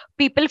rate.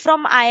 People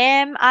from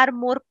IIM are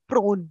more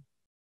prone.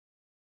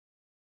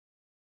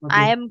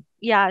 Okay.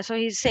 Yeah. So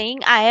he's saying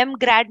IIM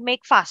grad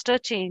make faster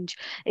change.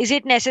 Is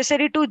it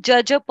necessary to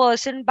judge a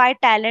person by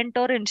talent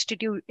or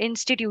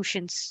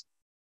institutions?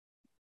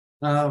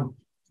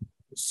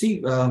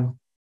 See, the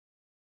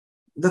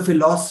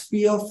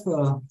philosophy of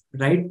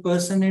right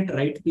person at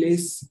right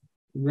place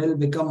will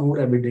become more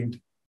evident.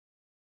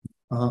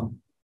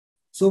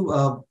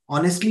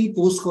 Honestly,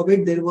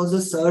 post-COVID, there was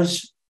a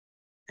surge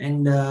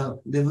and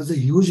there was a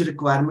huge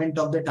requirement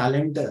of the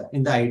talent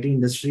in the IT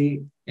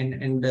industry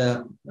and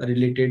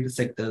related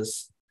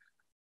sectors.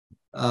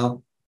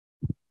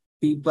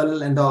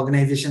 People and the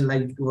organization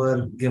like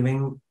were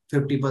giving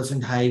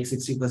 50% hike,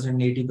 60%,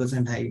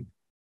 80% hike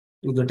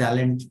to the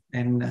talent,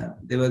 and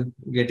they were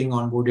getting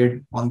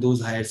onboarded on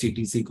those higher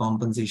CTC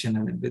compensation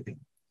and everything.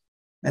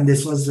 And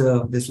this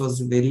was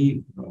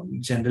very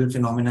general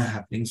phenomena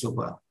happening so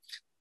far.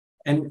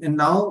 And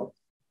now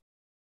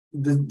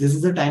this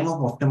is a time of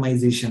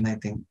optimization, I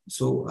think.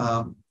 So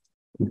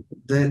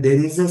there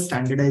is a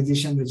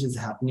standardization which is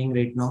happening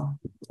right now.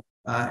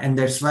 And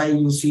that's why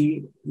you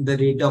see the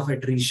rate of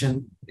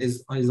attrition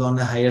is on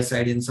the higher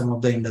side in some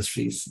of the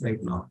industries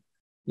right now,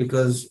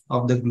 because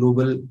of the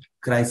global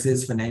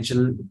crisis,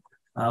 financial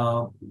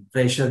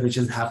pressure which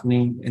is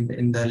happening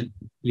in the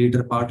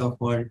later part of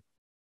world.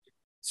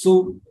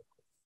 So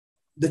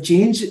the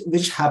change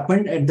which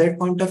happened at that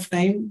point of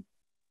time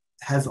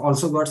has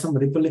also got some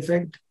ripple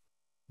effect.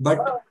 But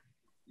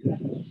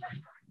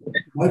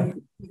But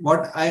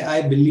what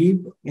I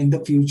believe in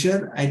the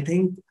future, I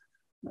think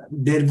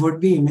there would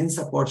be immense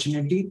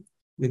opportunity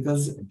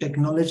because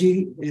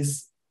technology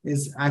is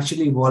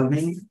actually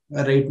evolving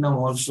right now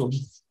also.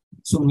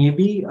 So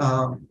maybe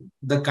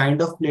the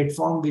kind of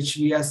platform which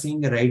we are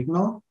seeing right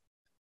now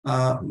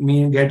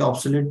may get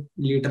obsolete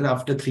later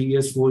after 3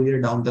 years, 4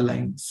 years down the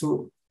line.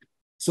 So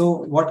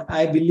what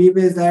I believe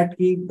is that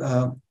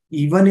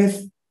even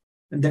if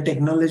the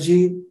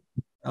technology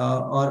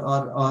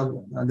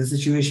or the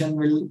situation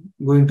will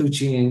going to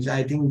change,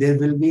 I think there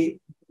will be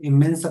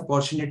immense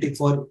opportunity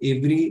for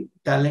every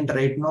talent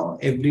right now,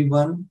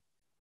 everyone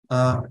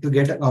to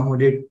get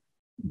accommodated.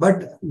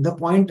 But the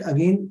point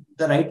again,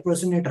 the right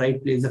person at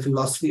right place, the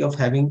philosophy of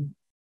having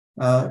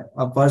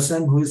a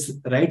person who is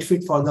right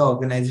fit for the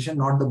organization,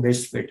 not the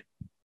best fit.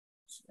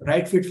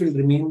 Right fit will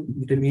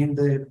remain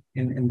there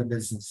in the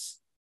business.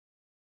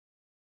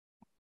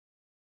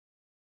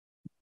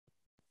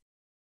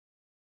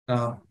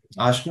 Uh,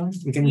 Ashna,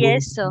 we can go.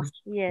 Yes, sir.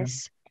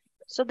 Yes.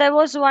 So there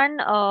was one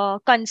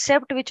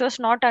concept which was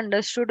not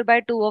understood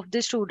by two of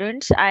the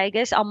students. I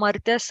guess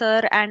Amartya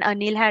sir and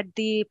Anil had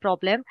the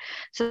problem.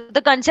 So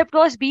the concept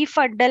was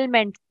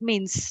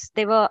means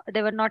they were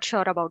not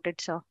sure about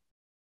it, sir.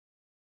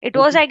 It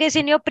was, Okay, I guess,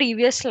 in your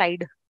previous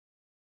slide.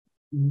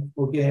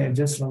 okay,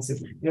 just one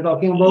second. You're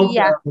talking about.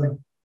 Yeah.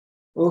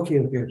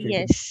 Okay.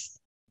 Yes.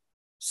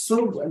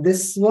 So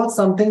this was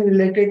something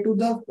related to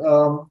the,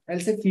 I'll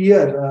say,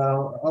 fear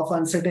of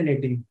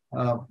uncertainty,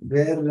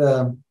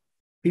 where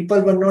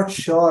people were not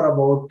sure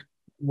about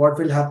what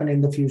will happen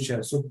in the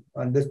future. So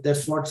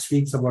that's what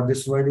speaks about.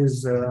 This word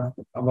is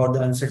about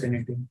the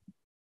uncertainty.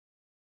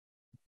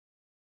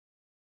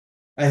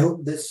 I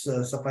hope this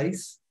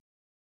suffice.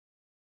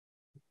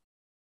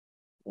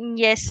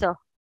 Yes, sir.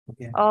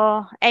 Okay.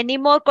 Any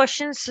more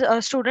questions,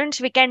 students?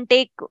 We can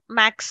take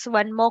max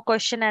one more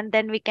question and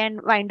then we can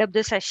wind up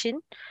the session.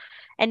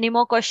 Any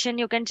more question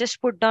you can just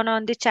put down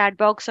on the chat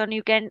box, and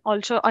you can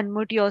also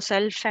unmute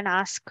yourself and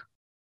ask.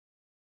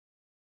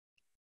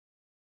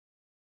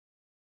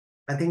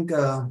 I think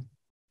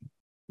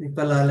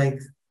people are like,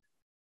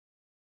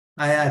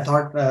 I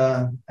thought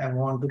I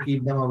want to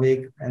keep them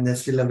awake and they're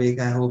still awake.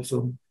 I hope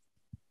so.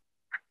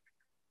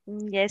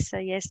 Yes, sir.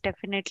 Yes,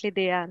 definitely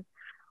they are.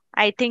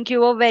 I think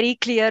you were very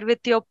clear with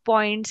your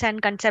points and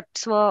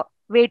concepts were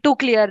way too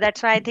clear.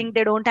 That's why I think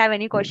they don't have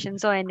any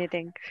questions or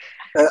anything.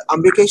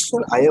 Ambikesh sir,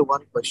 I have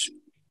one question.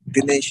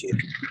 Dinesh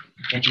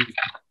here.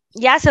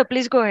 Yeah, sir.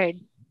 Please go ahead.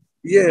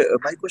 Yeah,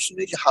 my question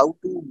is how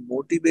to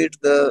motivate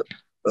the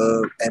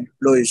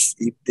employees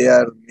if they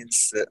are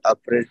means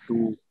afraid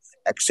to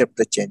accept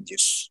the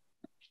changes.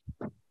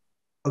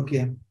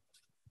 Okay.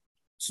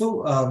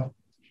 So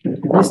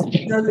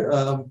basically,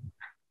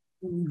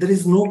 there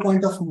is no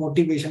point of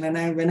motivation.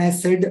 And when I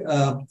said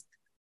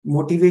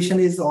motivation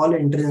is all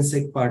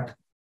intrinsic part,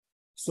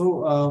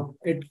 so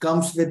it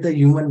comes with the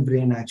human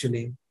brain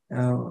actually.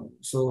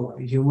 So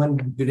human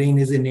brain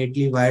is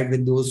innately wired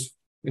with those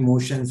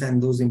emotions,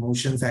 and those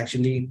emotions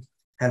actually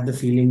have the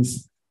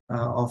feelings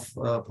of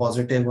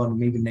positive or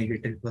maybe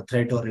negative, a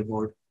threat or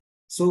reward.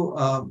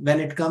 So when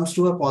it comes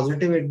to a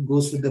positive, it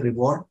goes with the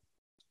reward.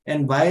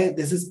 And why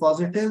this is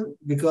positive?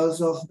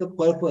 Because of the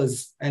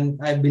purpose. And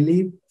I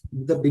believe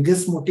the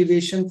biggest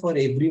motivation for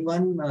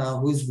everyone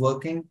who is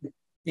working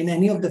in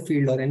any of the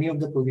field or any of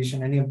the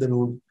position, any of the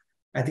role,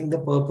 I think the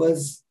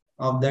purpose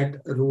of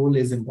that role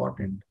is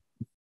important.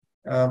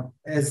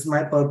 As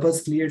my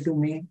purpose clear to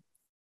me,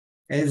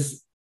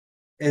 is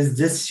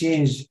this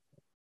change,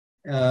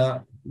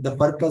 the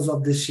purpose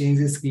of this change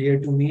is clear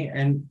to me,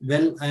 and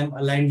well, I'm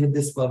aligned with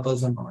this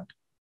purpose or not.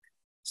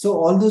 So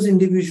all those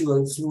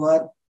individuals who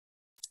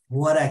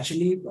are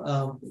actually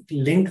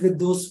linked with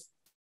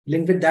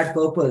that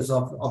purpose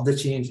of the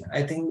change,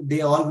 I think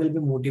they all will be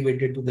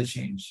motivated to the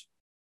change.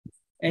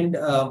 And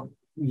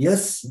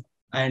yes,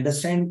 I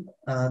understand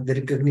the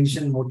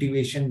recognition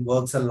motivation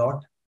works a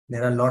lot.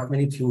 There are a lot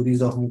many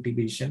theories of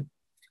motivation.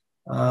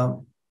 uh,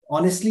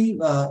 Honestly,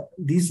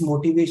 these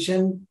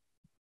motivation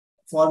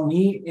for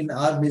me in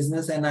our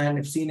business, and I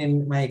have seen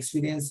in my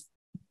experience,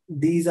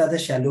 these are the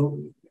shallow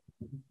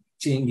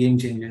game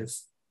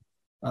changers.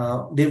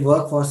 They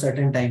work for a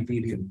certain time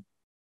period.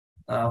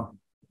 Uh,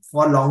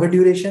 for longer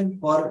duration,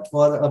 for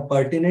a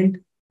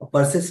pertinent, a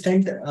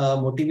persistent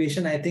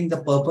motivation, I think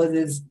the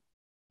purpose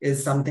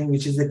is something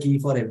which is the key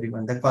for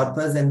everyone. The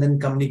purpose, and then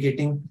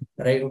communicating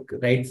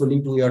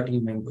rightfully to your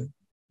team member.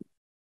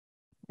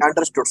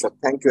 Understood, sir.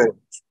 Thank you very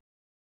much.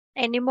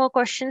 Any more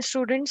questions,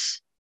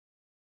 students?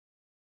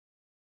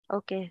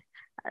 Okay.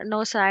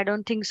 No, sir, I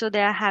don't think so.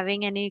 They are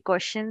having any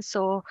questions.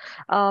 So,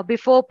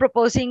 before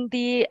proposing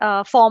the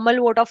formal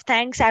vote of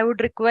thanks, I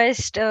would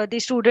request the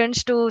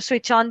students to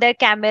switch on their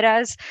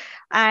cameras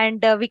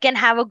and we can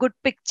have a good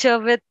picture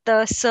with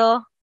sir.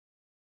 So,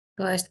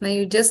 Ashna,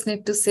 you just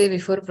need to say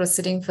before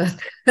proceeding further,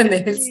 and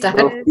they will So start.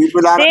 Yes.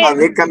 people are They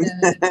awakened.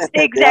 Yeah. They are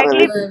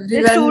exactly, awakened.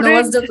 So the everyone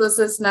knows the students.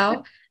 process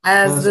now,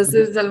 as this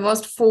is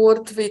almost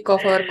fourth week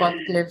of our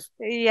conclave.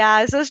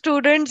 Yeah, so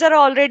students are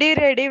already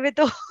ready with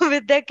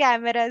with their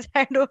cameras.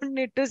 I don't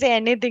need to say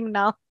anything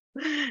now.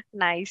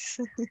 Nice.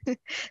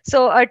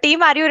 So,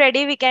 team, are you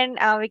ready? We can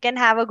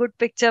have a good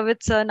picture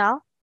with sir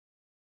now.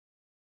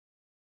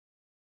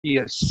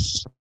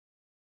 Yes.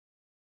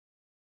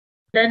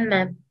 Done,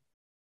 ma'am.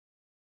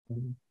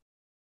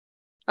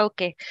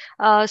 Okay.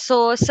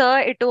 So, sir,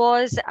 it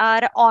was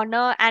our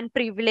honor and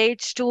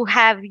privilege to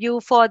have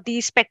you for the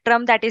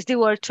Spectrum, that is the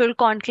virtual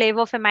conclave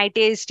of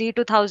MITSD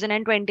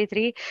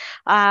 2023.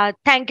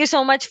 Thank you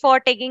so much for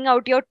taking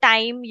out your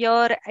time.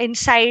 Your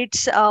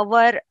insights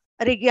were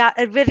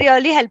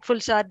really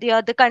helpful, sir.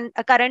 The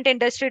current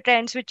industry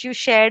trends which you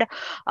shared,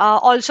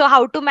 also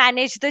how to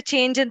manage the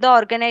change in the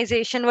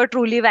organization were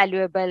truly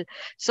valuable.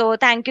 So,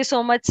 thank you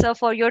so much, sir,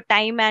 for your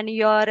time and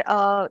your.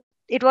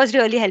 It was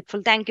really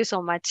helpful. Thank you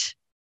so much.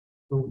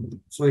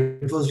 So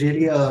it was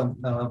really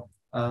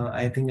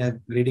I think a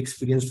great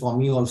experience for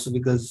me also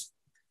because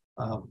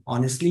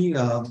honestly,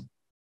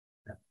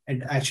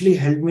 it actually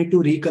helped me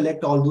to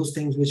recollect all those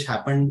things which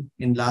happened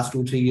in last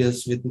 2 3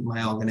 years with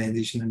my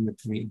organization and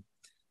with me.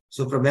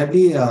 So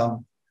probably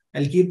I'll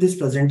keep this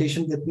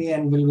presentation with me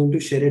and we're going to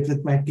share it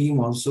with my team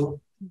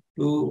also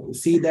to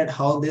see that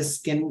how this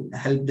can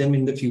help them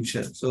in the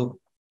future. So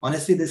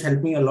honestly, this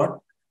helped me a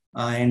lot,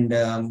 and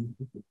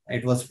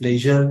it was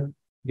pleasure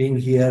being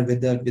here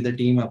with the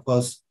team. Of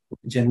course,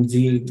 Gen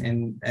Z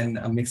and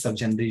a mix of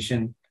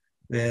generation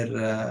where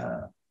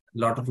a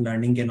lot of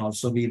learning can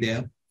also be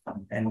there.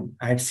 And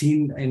I had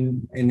seen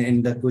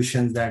in the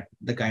questions that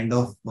the kind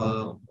of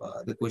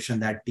the question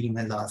that team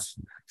has asked.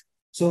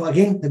 So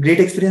again, a great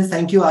experience.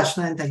 Thank you,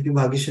 Ashna, and thank you,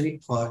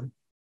 Bhageshwari, for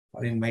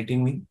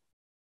inviting me.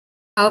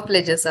 Our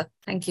pleasure, sir.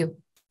 Thank you.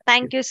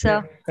 Thank you, Yeah.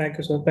 sir. Thank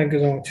you, sir. Thank you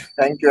so much.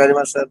 Thank you very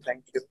much, sir.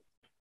 Thank you.